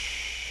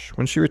match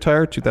when she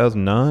retired,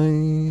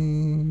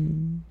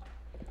 2009.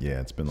 Yeah,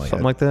 it's been like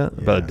something like that.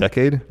 About a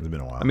decade. It's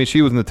been a while. I mean,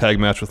 she was in the tag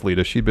match with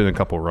Lita. She'd been in a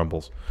couple of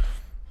Rumbles.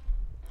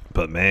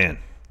 But man,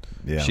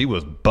 she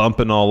was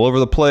bumping all over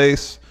the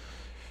place.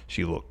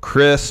 She looked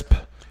crisp.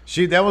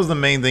 That was the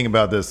main thing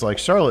about this. Like,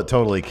 Charlotte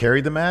totally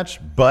carried the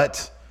match,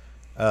 but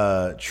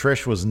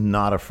Trish was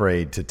not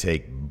afraid to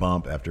take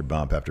bump after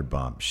bump after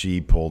bump. She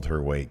pulled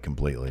her weight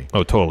completely.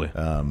 Oh, totally.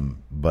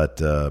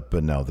 But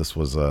no, this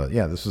was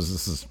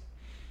this is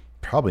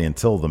probably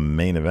until the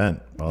main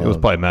event. It was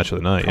probably match of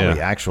the night.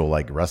 Probably actual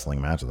like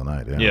wrestling match of the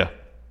night.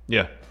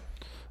 Yeah.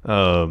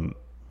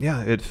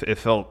 It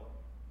felt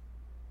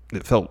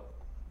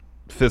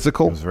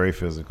physical. It was very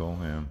physical.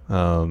 Yeah.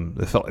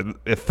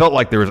 It felt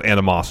like there was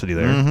animosity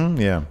there.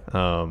 Yeah.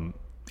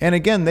 And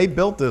again, they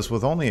built this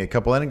with only a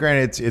couple. And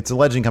granted, it's a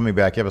legend coming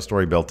back. You have a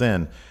story built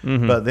in,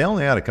 but they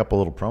only had a couple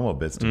little promo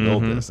bits to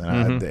build this,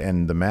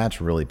 and the match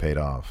really paid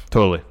off.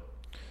 Totally.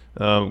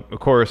 Of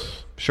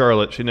course,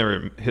 Charlotte, she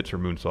never hits her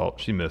moonsault.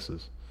 She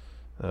misses.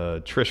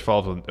 Trish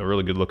falls with a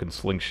really good-looking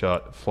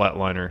slingshot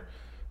flatliner.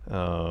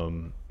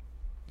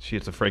 She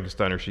hits a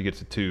Frankensteiner. She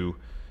gets a 2.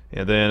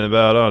 And then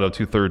about,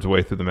 2/3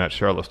 way through the match,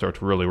 Charlotte starts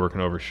really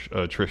working over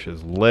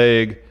Trish's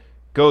leg.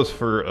 Goes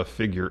for a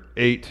figure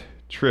 8.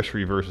 Trish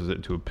reverses it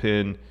into a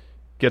pin.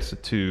 Gets a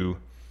 2.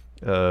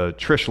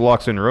 Trish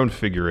locks in her own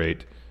figure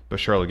 8, but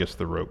Charlotte gets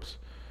the ropes.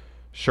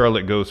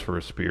 Charlotte goes for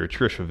a spear.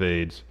 Trish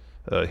evades.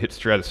 Hits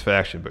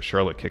Stratisfaction, but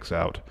Charlotte kicks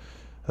out.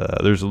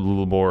 There's a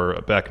little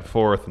more back and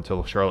forth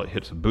until Charlotte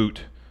hits a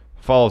boot,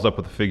 follows up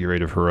with a figure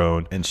 8 of her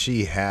own. And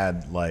she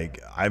had,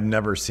 I've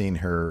never seen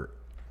her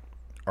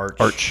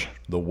arch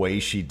the way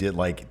she did,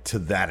 to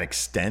that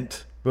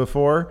extent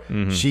before.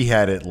 She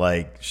had it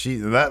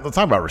let's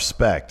talk about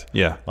respect.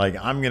 Yeah.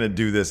 I'm going to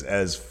do this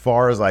as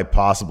far as I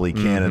possibly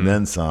can and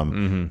then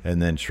some.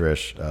 And then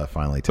Trish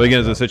finally tapped. But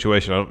again, it's a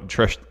situation,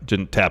 Trish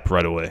didn't tap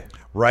right away.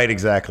 Right,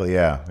 exactly,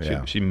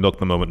 yeah. She milked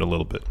the moment a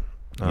little bit.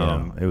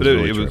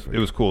 It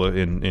was cool.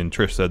 And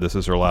Trish said this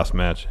is her last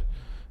match.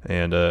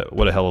 And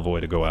what a hell of a way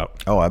to go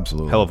out. Oh,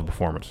 absolutely. Hell of a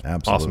performance.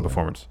 Absolutely. Awesome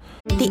performance.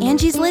 The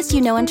Angie's List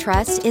you know and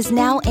trust is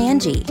now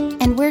Angie,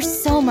 and we're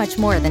so much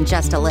more than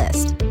just a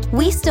list.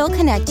 We still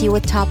connect you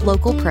with top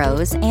local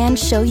pros and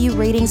show you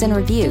ratings and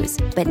reviews,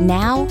 but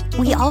now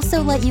we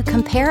also let you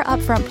compare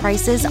upfront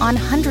prices on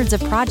hundreds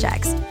of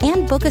projects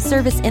and book a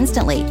service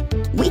instantly.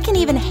 We can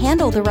even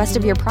handle the rest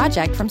of your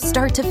project from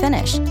start to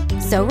finish.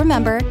 So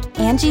remember,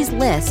 Angie's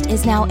List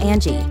is now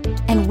Angie,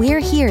 and we're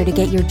here to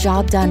get your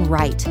job done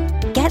right.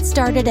 Get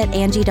started at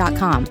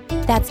Angie.com.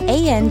 That's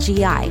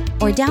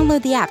ANGI, or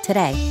download the app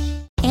today.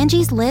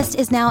 Angie's List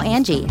is now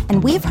Angie,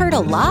 and we've heard a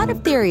lot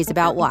of theories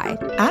about why.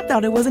 I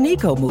thought it was an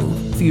eco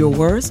move. Fewer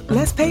words,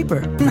 less paper.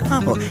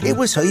 No, it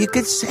was so you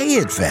could say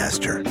it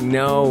faster.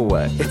 No,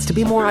 it's to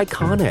be more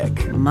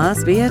iconic.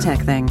 Must be a tech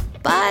thing.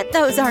 But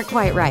those aren't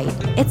quite right.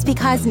 It's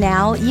because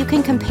now you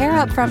can compare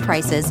upfront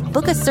prices,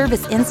 book a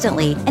service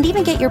instantly, and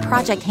even get your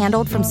project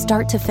handled from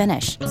start to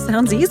finish.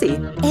 Sounds easy.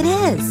 It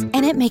is,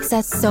 and it makes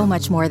us so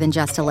much more than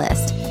just a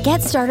list.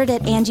 Get started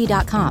at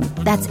Angie.com.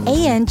 That's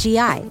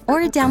ANGI, or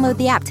download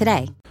the app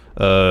today.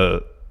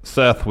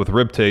 Seth with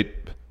rib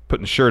tape,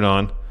 putting a shirt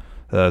on,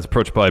 is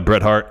approached by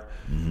Bret Hart.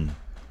 Mm-hmm.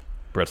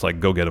 Brett's like,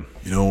 go get him.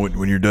 You know,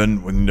 when you're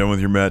done with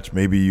your match,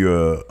 maybe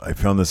I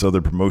found this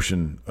other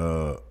promotion,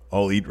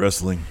 All Eat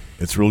Wrestling.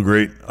 It's real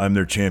great. I'm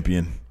their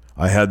champion.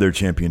 I had their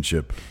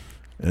championship.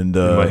 And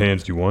in my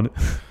hands, do you want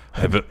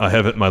it? I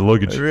have it in my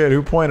luggage.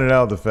 Who pointed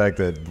out the fact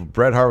that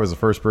Bret Hart was the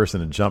first person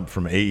to jump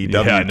from AEW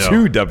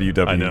to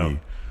WWE? I know.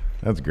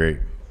 That's great.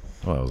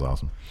 Oh, that was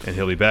awesome. And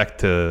he'll be back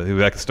to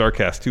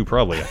Starcast 2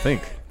 probably, I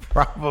think.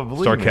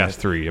 Probably. Starcast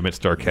 3. I meant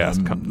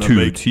Starcast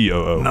 2,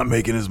 T-O-O. I'm not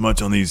making as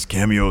much on these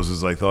cameos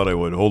as I thought I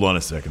would. Hold on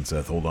a second,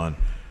 Seth. Hold on.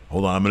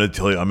 I'm going to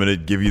tell you. I'm going to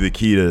give you the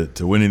key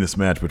to winning this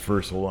match. But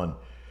first, hold on.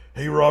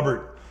 Hey,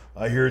 Robert,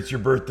 I hear it's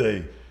your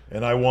birthday,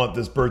 and I want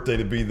this birthday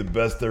to be the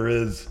best there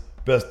is,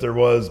 best there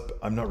was.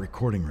 I'm not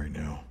recording right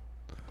now.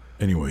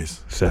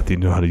 Anyways. Seth, you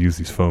know how to use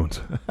these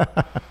phones.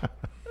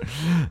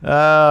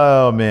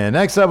 Oh, man.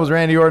 Next up was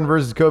Randy Orton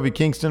versus Kofi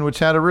Kingston, which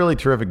had a really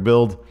terrific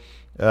build.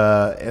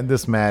 And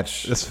this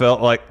match, this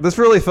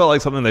really felt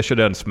like something they should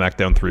have done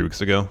SmackDown 3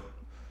 weeks ago.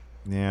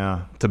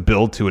 Yeah, to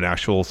build to an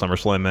actual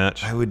SummerSlam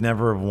match. I would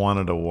never have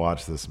wanted to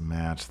watch this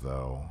match,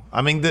 though.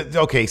 I mean,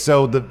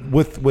 so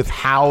with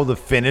how the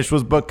finish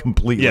was booked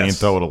completely and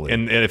totally,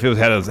 and if it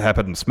had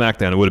happened in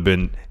SmackDown, it would have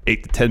been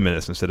 8 to 10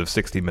 minutes instead of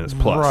 60 minutes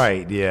plus.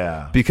 Right?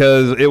 Yeah.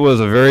 Because it was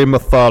a very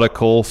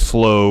methodical,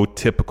 slow,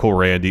 typical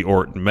Randy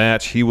Orton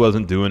match. He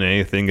wasn't doing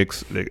anything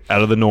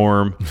out of the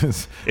norm.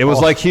 It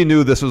was like he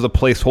knew this was a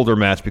placeholder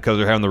match because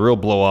they're having the real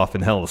blow off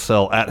in Hell in a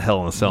Cell at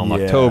Hell in a Cell in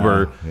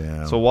October.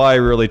 Yeah. So why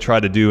really try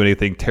to do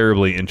anything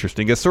terribly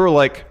interesting? It's sort of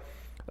like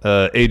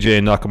AJ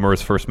and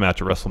Nakamura's first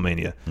match at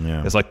WrestleMania.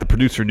 Yeah. It's like the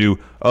producer knew,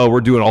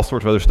 we're doing all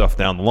sorts of other stuff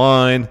down the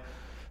line,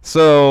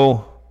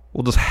 so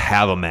we'll just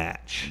have a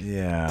match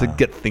to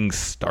get things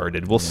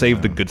started. We'll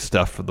save the good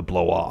stuff for the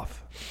blow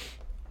off.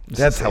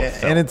 That's how it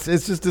felt. And it's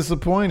just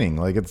disappointing.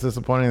 Like, it's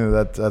disappointing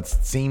that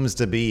seems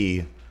to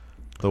be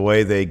the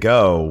way they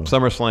go.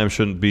 SummerSlam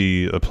shouldn't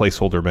be a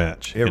placeholder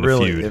match. It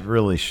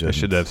really should. It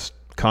should have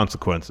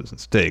consequences and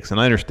stakes. And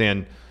I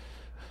understand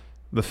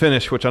the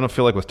finish, which I don't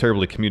feel like was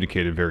terribly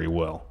communicated very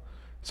well.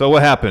 So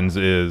what happens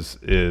is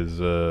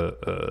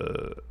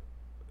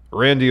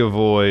Randy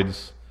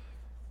avoids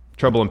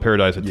Trouble in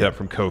Paradise attempt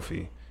from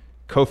Kofi.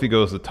 Kofi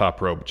goes to the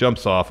top rope,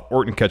 jumps off.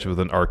 Orton catches with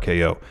an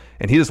RKO.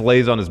 And he just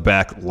lays on his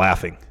back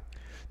laughing.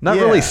 Not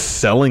really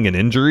selling an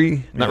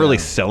injury. Not really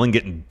selling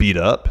getting beat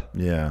up.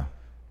 Yeah.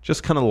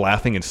 Just kind of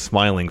laughing and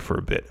smiling for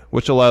a bit,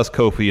 which allows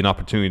Kofi an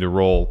opportunity to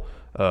roll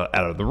out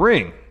of the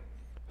ring.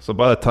 So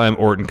by the time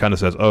Orton kind of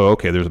says, oh,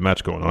 okay, there's a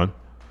match going on,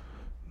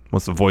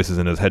 once the voices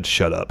in his head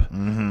shut up,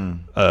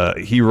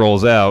 he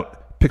rolls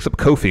out, picks up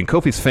Kofi, and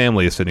Kofi's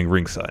family is sitting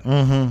ringside.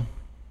 Mm-hmm.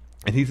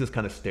 And he's just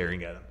kind of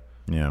staring at him.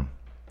 Yeah.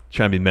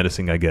 Trying to be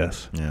menacing, I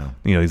guess. Yeah.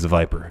 You know, he's a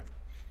Viper.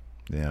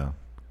 Yeah.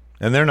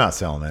 And they're not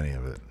selling any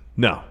of it.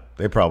 No.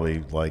 They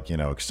probably,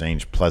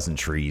 exchange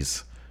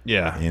pleasantries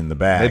in the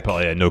back. They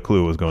probably had no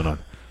clue what was going on.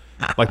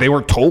 Like, they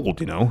weren't told,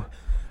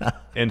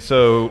 And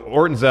so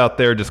Orton's out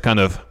there just kind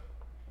of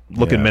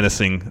looking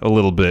menacing a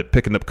little bit,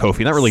 picking up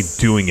Kofi, not really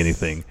doing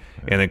anything.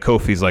 And then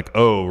Kofi's like,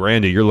 oh,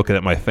 Randy, you're looking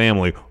at my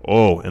family.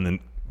 Oh, and then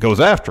goes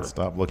after him.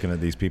 Stop looking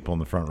at these people in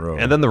the front row.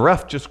 And then the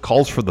ref just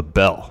calls for the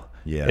bell.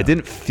 Yeah. It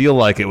didn't feel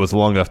like it was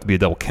long enough to be a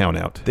double count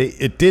out.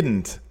 It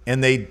didn't.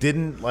 And they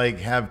didn't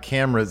have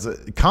cameras.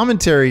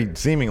 Commentary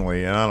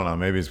seemingly, and I don't know,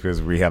 maybe it's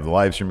because we have the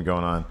live stream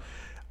going on.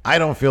 I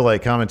don't feel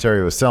like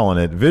commentary was selling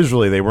it.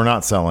 Visually, they were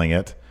not selling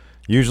it.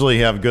 Usually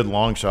you have good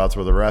long shots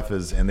where the ref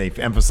is, and they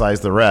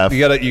emphasize the ref. You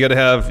gotta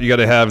have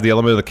the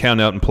element of the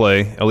count out in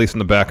play, at least in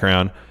the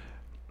background.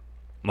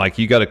 Like,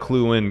 you got to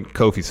clue in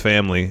Kofi's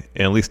family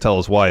and at least tell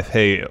his wife,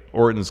 hey,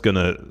 Orton's going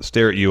to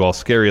stare at you all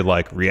scary,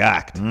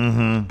 react.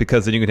 Mm-hmm.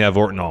 Because then you can have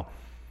Orton all.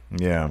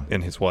 Yeah.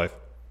 And his wife.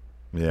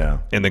 Yeah.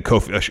 And then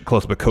Kofi,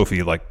 close up at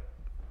Kofi,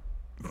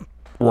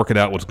 working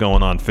out what's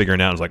going on, figuring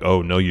out, it's like,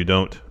 oh, no, you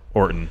don't,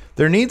 Orton.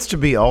 There needs to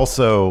be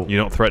also... You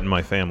don't threaten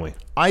my family.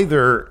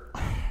 Either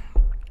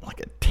a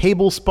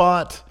table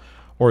spot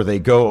or they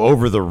go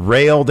over the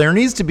rail. There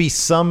needs to be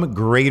some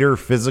greater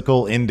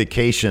physical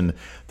indication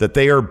that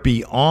they are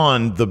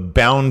beyond the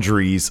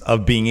boundaries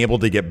of being able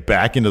to get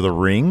back into the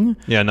ring.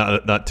 Yeah,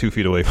 not 2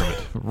 feet away from it.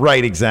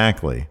 Right,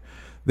 exactly.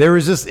 There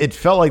was it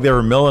felt like they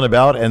were milling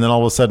about, and then all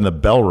of a sudden the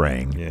bell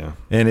rang. Yeah.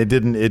 And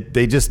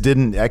they just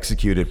didn't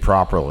execute it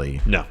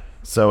properly. No.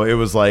 So it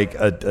was like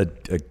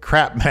a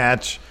crap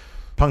match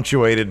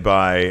punctuated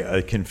by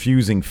a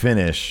confusing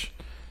finish.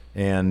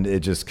 And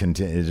it just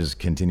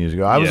continues to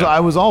go. I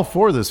was all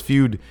for this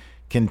feud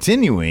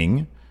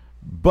continuing,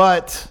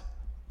 but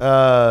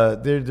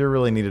There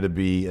really needed to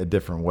be a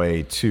different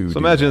way to. So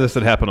imagine this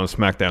had happened on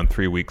SmackDown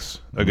 3 weeks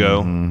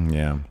ago.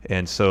 Yeah.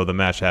 And so the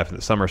match after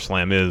the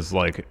SummerSlam is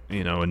like,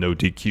 a no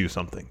DQ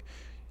something.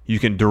 You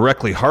can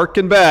directly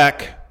harken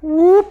back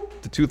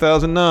to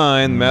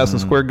 2009, Madison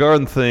Square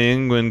Garden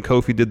thing when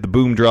Kofi did the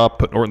boom drop,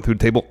 put Orton through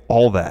the table,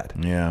 all that.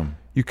 Yeah.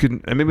 You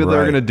could, and maybe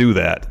they're going to do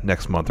that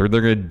next month, or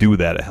they're going to do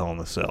that at Hell in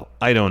a Cell.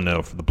 I don't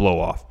know for the blow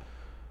off.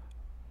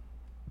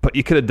 But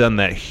you could have done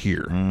that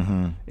here,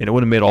 and it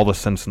would have made all the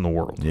sense in the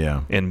world.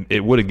 Yeah. And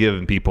it would have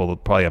given people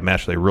probably a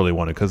match they really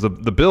wanted, because the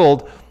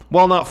build,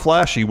 while not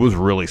flashy, was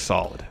really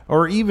solid.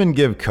 Or even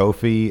give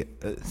Kofi,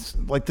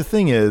 the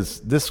thing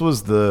is, this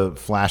was the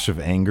flash of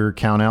anger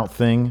count out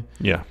thing.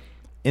 Yeah.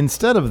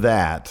 Instead of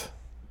that,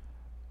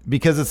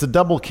 because it's a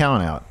double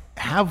count out,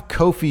 have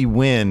Kofi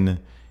win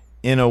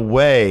in a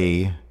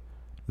way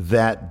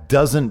that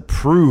doesn't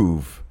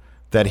prove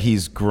that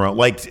he's grown.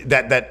 Like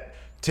that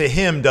to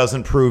him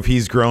doesn't prove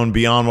he's grown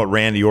beyond what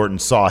Randy Orton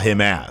saw him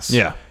as.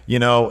 Yeah.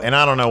 And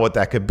I don't know what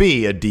that could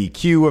be, a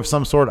DQ of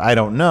some sort. I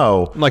don't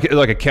know. Like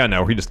a count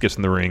out where he just gets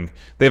in the ring.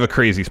 They have a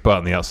crazy spot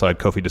on the outside.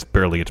 Kofi just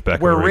barely gets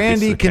back where in the ring.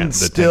 Randy can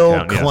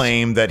still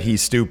claim that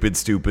he's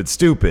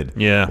stupid.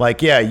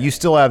 Yeah. You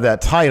still have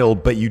that title,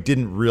 but you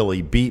didn't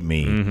really beat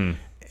me.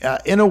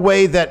 In a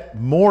way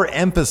that more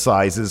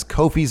emphasizes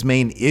Kofi's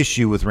main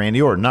issue with Randy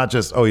Orton, not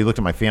just, you looked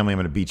at my family, I'm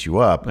going to beat you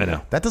up. I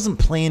know. That doesn't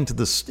play into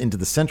the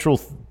central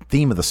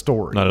theme of the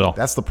story. Not at all.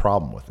 That's the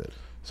problem with it.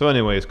 So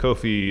anyways,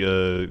 Kofi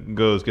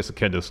gets a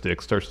kendo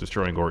stick, starts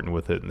destroying Orton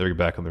with it, and they're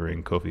back in the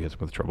ring. Kofi hits him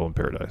with Trouble in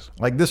Paradise.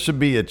 Like, this should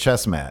be a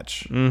chess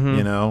match,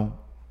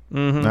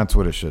 That's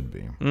what it should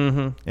be.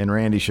 And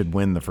Randy should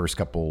win the first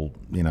couple,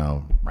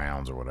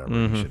 rounds or whatever.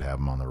 You should have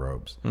him on the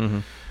ropes.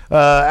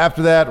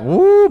 After that,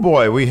 woo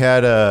boy, we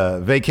had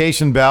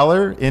Vacation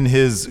Balor in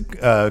his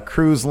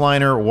cruise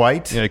liner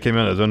white. Yeah, he came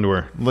out in his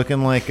underwear.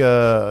 Looking like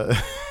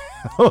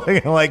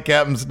looking like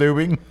Captain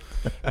Snooping.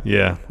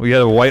 Yeah, we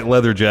had a white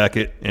leather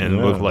jacket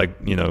and looked like,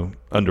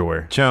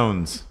 underwear.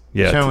 Chones.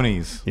 Yeah.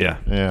 Chonies.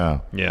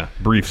 Yeah.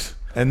 Briefs.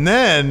 And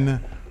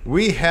then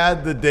we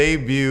had the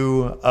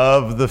debut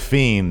of The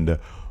Fiend.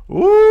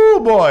 Ooh,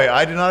 boy.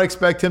 I did not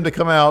expect him to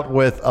come out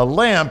with a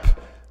lamp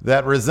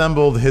that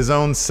resembled his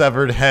own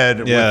severed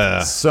head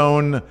with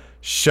sewn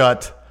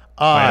shut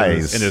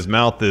eyes. And his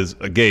mouth is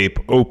agape,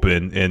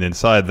 open, and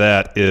inside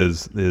that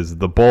is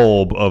the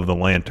bulb of the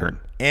lantern.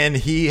 And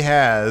he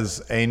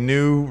has a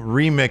new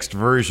remixed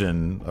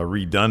version, a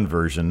redone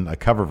version, a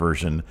cover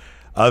version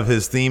of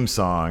his theme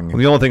song. Well,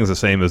 the only thing is the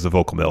same as the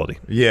vocal melody.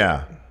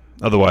 Yeah.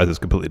 Otherwise, it's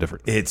completely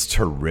different. It's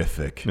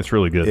terrific. It's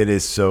really good. It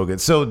is so good.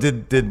 So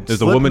did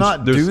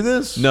Slipknot do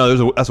this?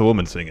 No, that's a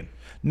woman singing.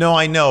 No,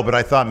 I know, but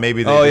I thought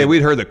maybe they did.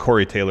 We'd heard that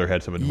Corey Taylor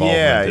had some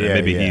involvement in it.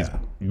 Maybe he's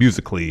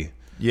musically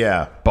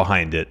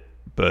behind it,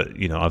 but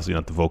obviously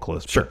not the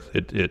vocalist. Sure.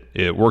 But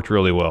it worked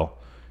really well,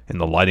 and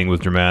the lighting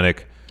was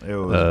dramatic. It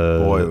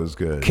was it was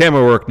good.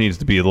 Camera work needs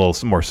to be a little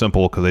more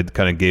simple because they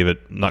kind of gave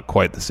it not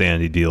quite the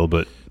Sandy deal,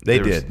 but they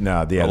did.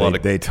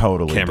 They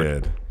totally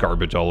did.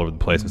 Garbage all over the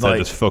place instead of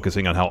just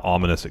focusing on how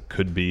ominous it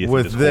could be. If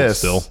with it just this,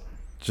 still.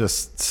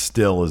 Just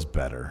still is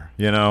better.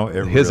 His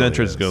really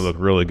entrance is going to look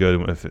really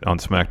good on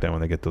SmackDown when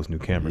they get those new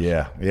cameras.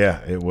 Yeah,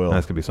 it will.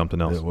 That's going to be something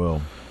else. It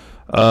will.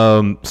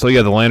 So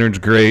the lantern's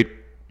great.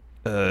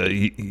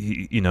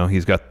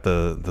 He's got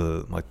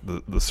the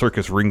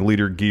circus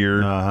ringleader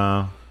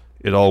gear.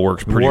 It all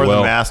works pretty well. He wore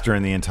the master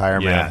in the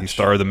entire match. Yeah, he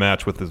started the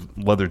match with his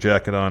leather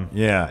jacket on.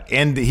 Yeah,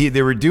 and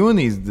they were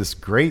doing this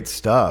great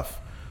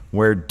stuff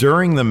where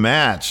during the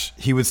match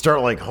he would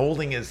start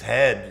holding his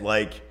head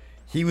like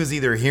he was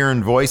either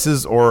hearing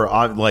voices or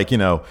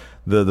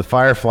the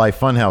Firefly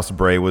Funhouse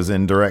Bray was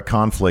in direct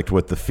conflict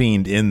with the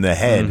Fiend in the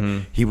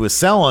head. He was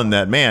selling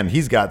that, man,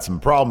 he's got some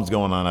problems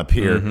going on up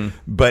here.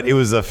 But it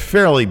was a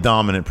fairly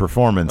dominant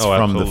performance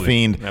from the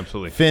Fiend.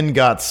 Absolutely. Finn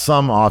got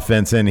some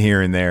offense in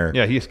here and there.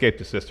 Yeah, he escaped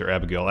his sister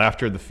Abigail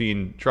after the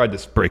Fiend tried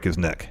to break his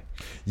neck.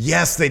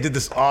 Yes, they did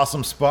this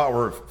awesome spot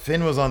where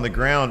Finn was on the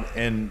ground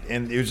and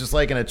it was just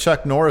like in a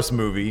Chuck Norris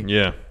movie.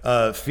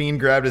 Yeah. Fiend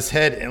grabbed his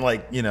head and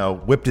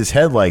whipped his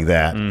head like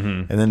that.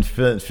 And then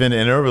Finn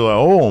and everybody was like,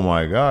 oh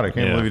my God, I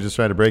can't believe he just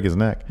tried to break his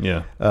neck.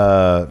 Yeah.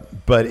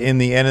 But in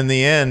the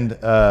end,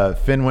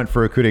 Finn went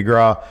for a coup de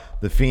grace.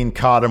 The Fiend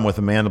caught him with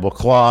a mandible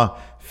claw.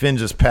 Finn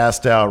just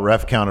passed out.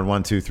 Ref counted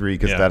 1, 2, 3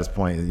 because at his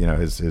point,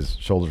 his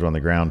shoulders were on the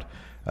ground.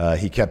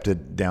 He kept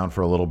it down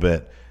for a little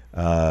bit.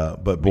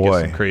 But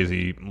boy, some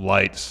crazy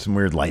lights, some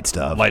weird light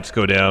stuff. Lights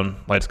go down,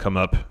 lights come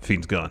up.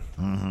 Fiend's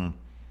gone.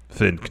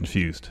 Finn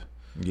confused.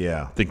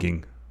 Yeah,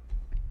 thinking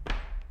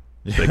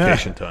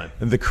vacation time.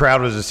 And the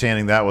crowd was just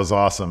chanting, "That was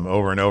awesome!"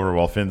 over and over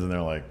while Finn's in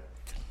there like,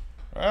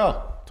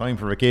 "Well, time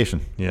for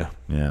vacation." Yeah.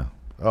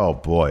 Oh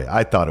boy,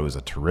 I thought it was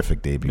a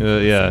terrific debut.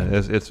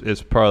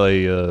 It's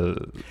probably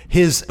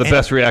the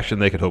best reaction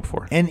they could hope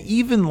for. And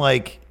even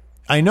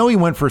I know he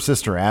went for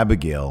Sister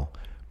Abigail.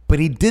 But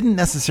he didn't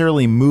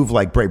necessarily move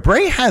like Bray.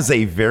 Bray has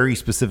a very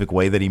specific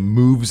way that he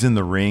moves in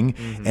the ring,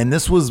 and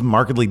this was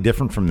markedly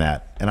different from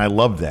that. And I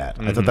loved that.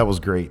 I thought that was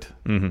great.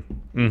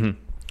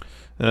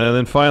 And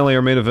then finally,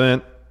 our main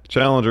event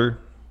challenger,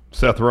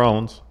 Seth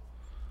Rollins,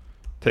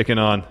 taking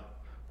on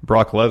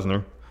Brock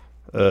Lesnar.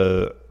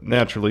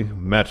 Naturally,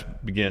 match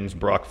begins.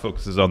 Brock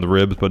focuses on the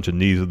ribs, bunch of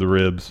knees of the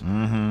ribs,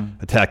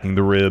 attacking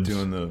the ribs,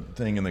 Doing the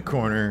thing in the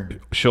corner.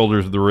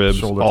 shoulders of the ribs,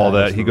 Shoulder all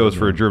tags that. He the goes rib,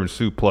 for a yeah. German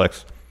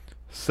suplex.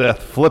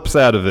 Seth flips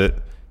out of it,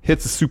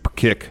 hits a super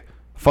kick,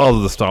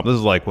 follows the stomp. This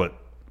is like, what,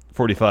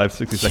 45,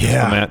 60 seconds of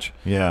the match?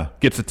 Yeah.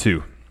 Gets a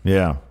 2.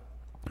 Yeah.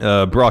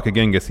 Brock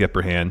again gets the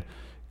upper hand.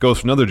 Goes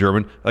for another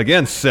German.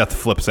 Again, Seth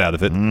flips out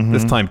of it.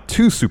 This time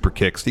 2 super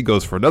kicks. He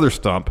goes for another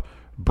stomp.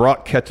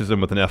 Brock catches him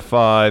with an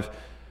F5.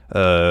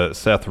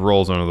 Seth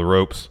rolls under the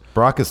ropes.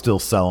 Brock is still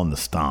selling the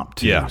stomp,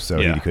 too, Yeah, so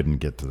yeah. he couldn't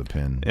get to the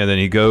pin. And then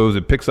he goes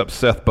and picks up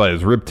Seth by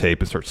his rib tape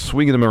and starts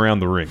swinging him around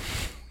the ring.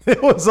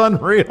 It was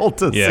unreal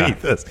to see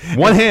this.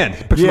 One hand.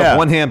 He picks him up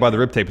one hand by the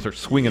rib tape and starts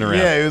swinging around.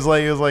 Yeah, it was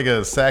like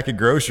a sack of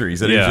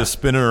groceries, and he was just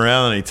spinning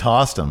around, and he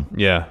tossed him.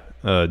 Yeah,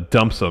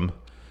 dumps him.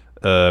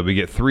 We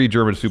get 3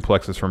 German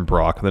suplexes from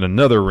Brock, then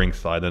another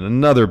ringside, then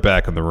another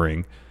back in the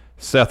ring.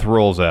 Seth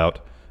rolls out,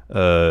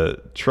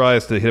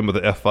 tries to hit him with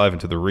an F5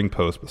 into the ring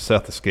post, but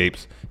Seth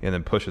escapes and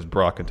then pushes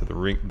Brock into the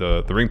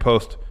ring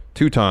post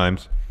 2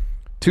 times.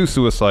 2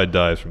 suicide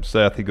dives from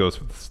Seth. He goes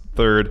for the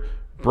 3rd.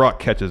 Brock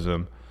catches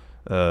him,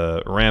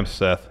 rams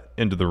Seth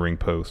into the ring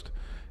post.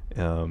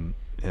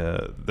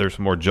 There's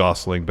some more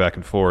jostling back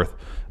and forth.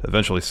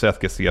 Eventually,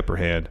 Seth gets the upper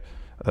hand.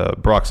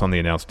 Brock's on the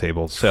announce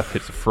table. Seth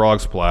hits a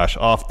frog splash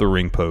off the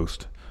ring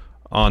post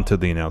onto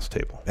the announce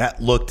table. That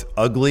looked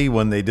ugly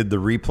when they did the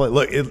replay.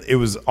 Look, it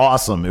was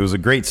awesome. It was a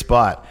great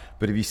spot.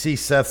 But if you see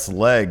Seth's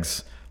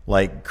legs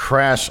like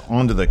crash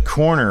onto the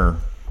corner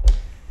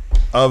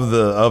of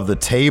the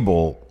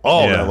table,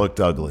 that looked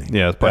ugly.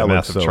 Yeah, it's probably a That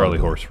massive looked so Charlie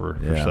ugly. horse for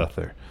Seth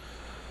there.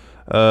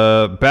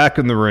 Back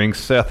in the ring,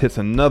 Seth hits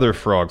another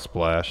frog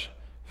splash,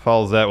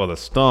 follows that with a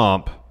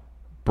stomp.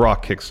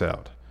 Brock kicks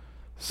out.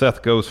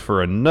 Seth goes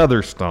for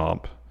another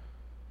stomp.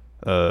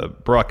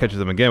 Brock catches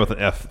him again with an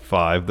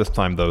F5. This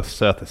time, though,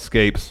 Seth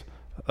escapes.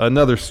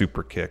 Another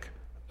super kick.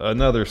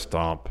 Another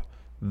stomp.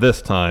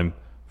 This time,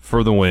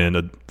 for the win.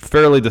 A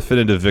fairly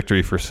definitive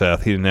victory for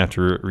Seth. He didn't have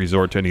to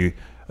resort to any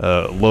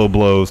low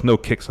blows. No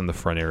kicks in the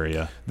front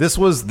area. This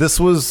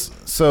was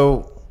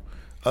so.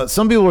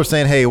 Some people were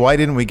saying, "Hey, why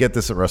didn't we get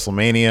this at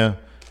WrestleMania?"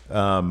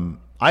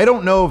 I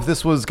don't know if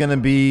this was going to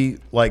be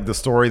like the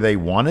story they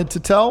wanted to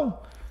tell.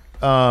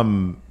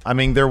 I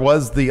mean, there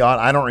was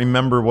I don't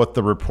remember what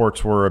the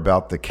reports were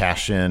about the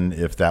cash-in,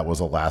 if that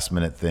was a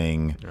last-minute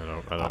thing.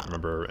 I don't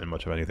remember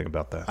much of anything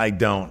about that. I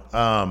don't.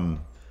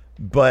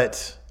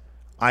 But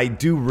I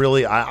do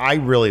really, I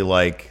really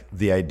like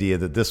the idea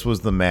that this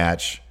was the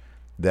match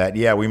that,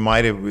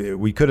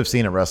 we could have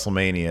seen at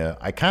WrestleMania.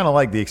 I kind of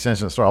like the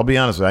extension of the story. I'll be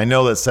honest with you. I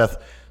know that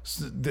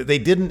they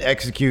didn't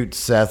execute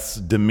Seth's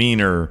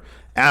demeanor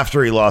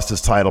after he lost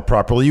his title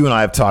properly. You and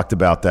I have talked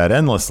about that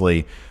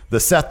endlessly. The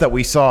Seth that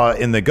we saw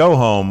in the go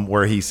home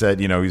where he said,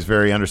 he's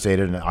very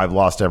understated and I've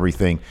lost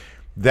everything.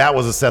 That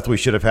was a Seth we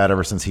should have had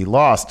ever since he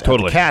lost at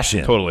the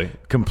cash-in. Totally.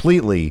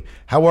 Completely.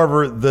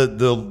 However,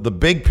 the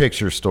big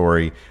picture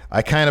story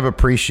I kind of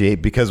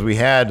appreciate because we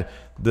had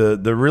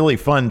the really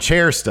fun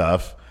chair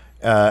stuff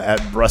at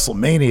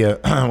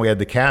WrestleMania. We had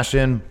the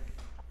cash-in.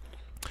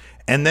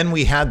 And then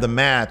we had the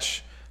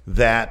match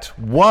that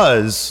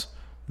was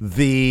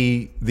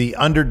the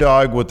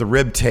underdog with the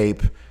rib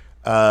tape,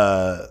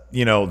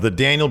 the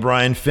Daniel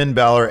Bryan, Finn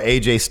Balor,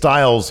 AJ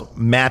Styles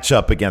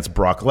matchup against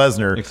Brock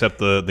Lesnar. Except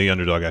the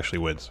underdog actually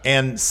wins.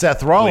 And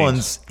Seth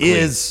Rollins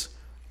is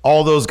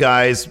all those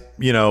guys,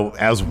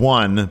 as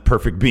one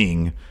perfect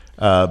being,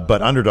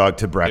 but underdog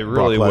to Brock Lesnar. It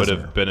really would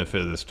have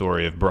benefited the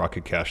story if Brock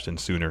had cashed in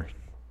sooner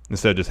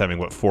instead of just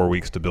having, 4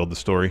 weeks to build the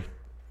story.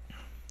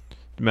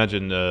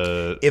 Imagine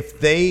if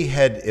they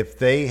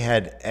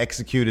had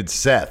executed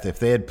Seth, if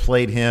they had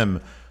played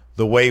him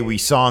the way we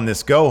saw in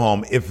this go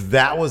home, if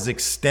that was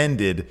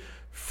extended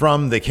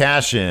from the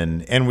cash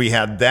in and we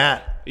had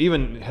that,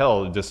 even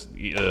just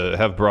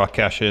have Brock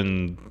cash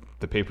in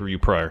the pay-per-view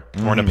prior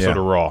or an episode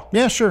of Raw.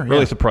 Yeah, sure.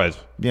 Really surprise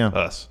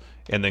us.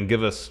 And then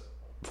give us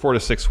 4 to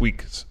 6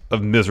 weeks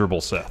of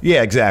miserable Seth.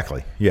 Yeah,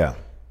 exactly. Yeah.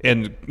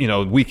 And,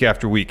 week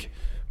after week,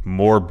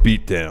 more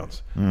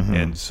beatdowns.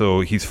 And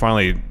so he's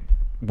finally,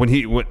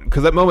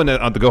 because that moment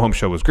on the Go Home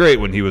show was great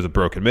when he was a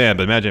broken man,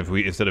 but imagine if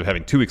we, instead of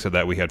having 2 weeks of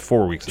that, we had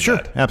 4 weeks of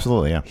that. Sure,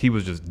 absolutely, yeah. He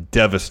was just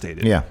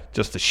devastated. Yeah.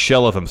 Just a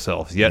shell of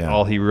himself. Yet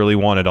all he really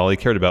wanted, all he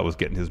cared about was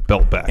getting his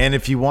belt back. And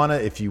if you want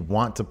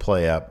to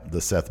play up the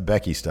Seth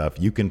Becky stuff,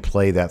 you can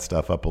play that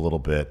stuff up a little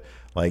bit.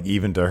 Like,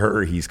 even to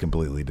her, he's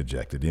completely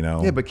dejected,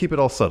 Yeah, but keep it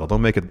all subtle.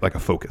 Don't make it like a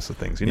focus of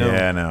things,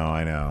 Yeah, no,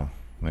 I know.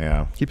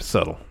 Yeah. Keep it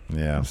subtle.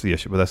 Yeah. That's the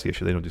issue. But that's the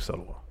issue. They don't do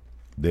subtle well.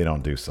 They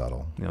don't do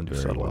subtle. They don't do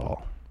very subtle well. at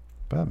all.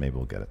 But maybe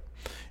we'll get it.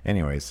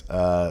 Anyways,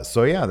 that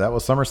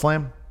was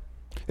SummerSlam.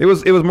 It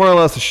was more or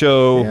less a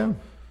show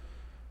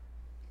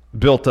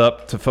built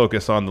up to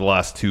focus on the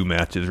last 2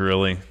 matches,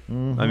 really.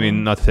 I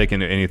mean, not to take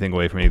anything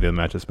away from any of the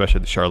matches, especially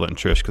the Charlotte and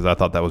Trish, because I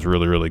thought that was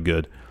really, really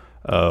good.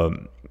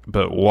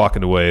 But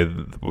walking away,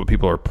 what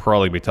people are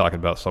probably be talking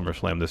about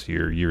SummerSlam this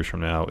year, years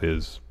from now,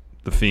 is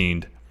The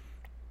Fiend.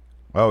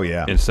 Oh,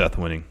 yeah. And Seth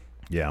winning.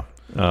 Yeah.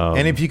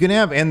 And if you can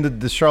have, and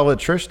the Charlotte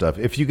Trish stuff,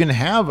 if you can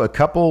have a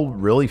couple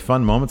really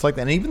fun moments like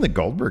that, and even the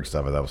Goldberg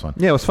stuff, that was fun.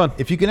 Yeah, it was fun.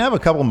 If you can have a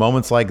couple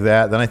moments like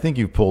that, then I think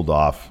you've pulled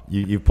off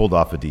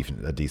a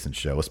decent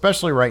show,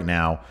 especially right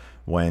now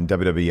when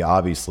WWE,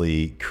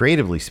 obviously,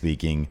 creatively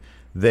speaking,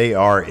 they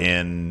are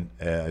in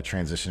a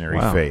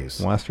transitionary phase.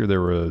 Last year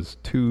there was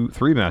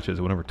 3 matches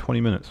that went over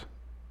 20 minutes.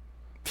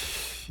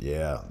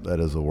 Yeah,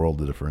 that is a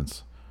world of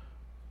difference.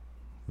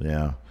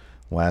 Yeah.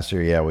 Last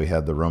year, we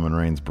had the Roman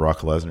Reigns, Brock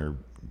Lesnar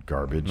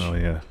garbage. Oh,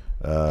 yeah.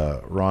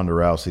 Ronda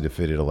Rousey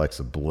defeated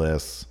Alexa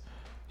Bliss.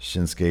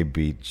 Shinsuke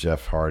beat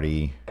Jeff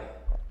Hardy.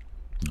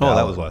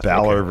 That was last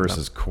Balor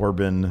versus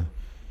Corbin.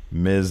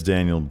 Miz,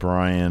 Daniel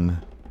Bryan.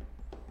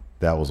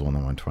 That was the one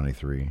that won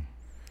 23.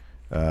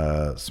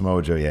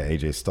 Samoa Joe,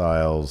 AJ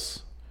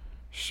Styles.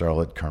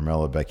 Charlotte,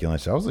 Carmella, Becky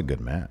Lynch. That was a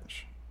good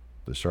match.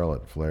 The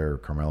Charlotte Flair,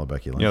 Carmella,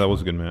 Becky Lynch. Yeah, that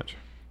was a good match.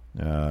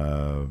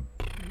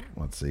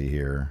 Let's see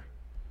here.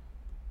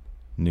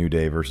 New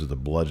Day versus the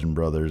Bludgeon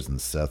Brothers and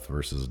Seth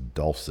versus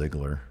Dolph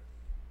Ziggler.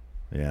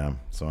 Yeah.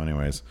 So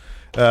anyways.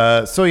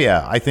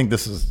 I think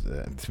this is,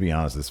 to be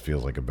honest, this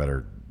feels like a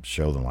better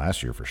show than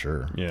last year for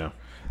sure. Yeah.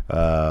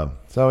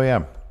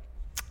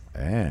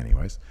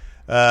 Anyways.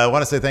 I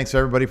want to say thanks to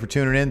everybody for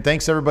tuning in.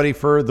 Thanks everybody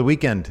for the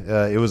weekend.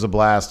 It was a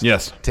blast.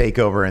 Yes.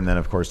 Takeover, and then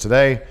of course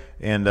today.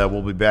 And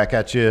we'll be back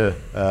at you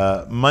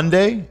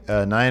Monday,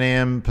 9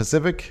 a.m.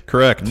 Pacific.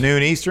 Correct.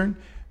 Noon Eastern.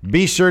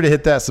 Be sure to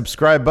hit that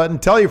subscribe button.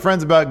 Tell your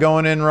friends about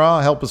Going In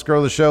Raw. Help us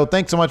grow the show.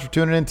 Thanks so much for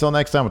tuning in. Until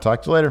next time, we'll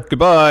talk to you later.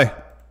 Goodbye.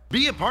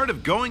 Be a part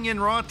of Going In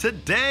Raw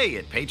today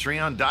at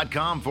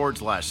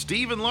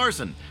patreon.com/Steven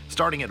Larson.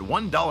 Starting at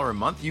 $1 a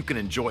month, you can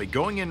enjoy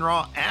Going In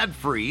Raw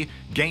ad-free,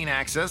 gain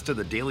access to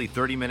the daily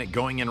 30-minute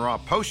Going In Raw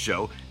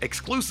post-show,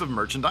 exclusive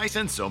merchandise,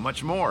 and so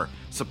much more.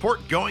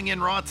 Support Going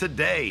In Raw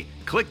today.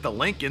 Click the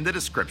link in the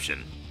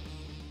description.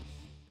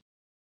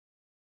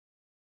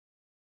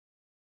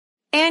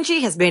 Angie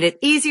has made it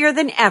easier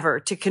than ever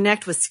to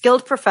connect with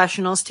skilled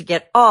professionals to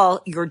get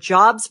all your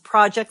jobs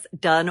projects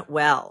done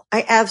well.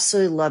 I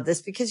absolutely love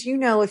this because,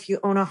 if you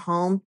own a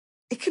home,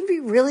 it can be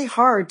really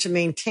hard to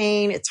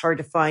maintain. It's hard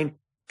to find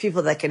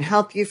people that can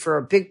help you for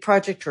a big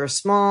project or a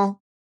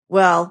small.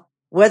 Well,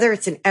 whether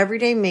it's in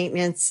everyday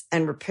maintenance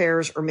and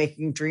repairs or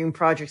making dream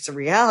projects a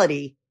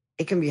reality,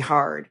 it can be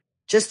hard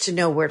just to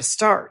know where to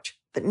start.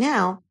 But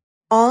now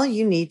all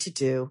you need to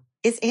do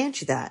is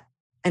Angie that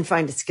and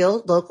find a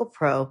skilled local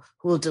pro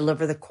who will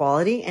deliver the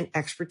quality and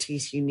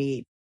expertise you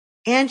need.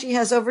 Angie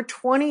has over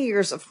 20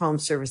 years of home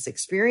service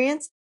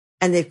experience,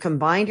 and they've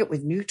combined it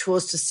with new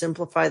tools to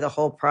simplify the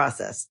whole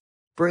process.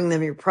 Bring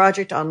them your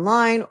project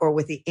online or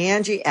with the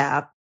Angie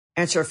app,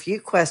 answer a few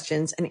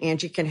questions, and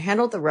Angie can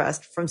handle the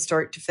rest from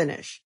start to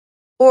finish.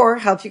 Or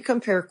help you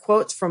compare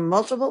quotes from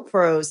multiple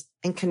pros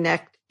and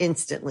connect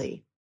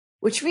instantly,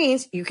 which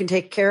means you can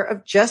take care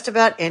of just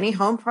about any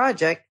home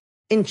project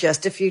in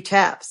just a few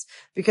taps.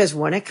 Because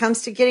when it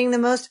comes to getting the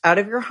most out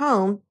of your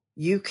home,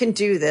 you can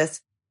do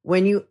this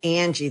when you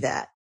Angie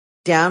that.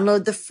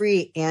 Download the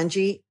free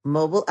Angie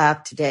mobile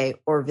app today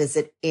or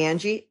visit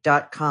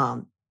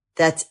Angie.com.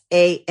 That's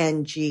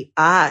ANGI.com.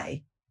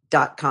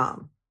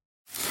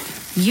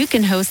 You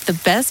can host the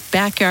best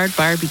backyard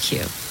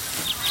barbecue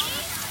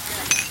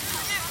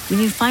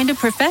when you find a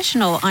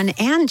professional on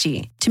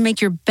Angie to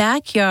make your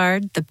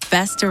backyard the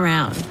best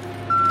around.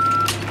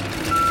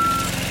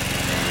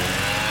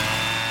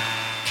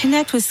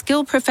 Connect with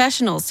skilled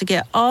professionals to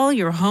get all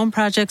your home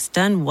projects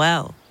done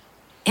well.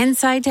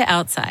 Inside to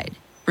outside,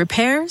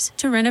 repairs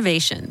to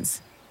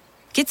renovations.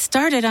 Get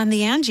started on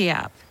the Angie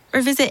app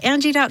or visit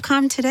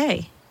Angie.com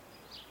today.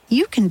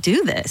 You can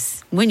do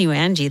this when you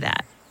Angie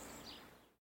that.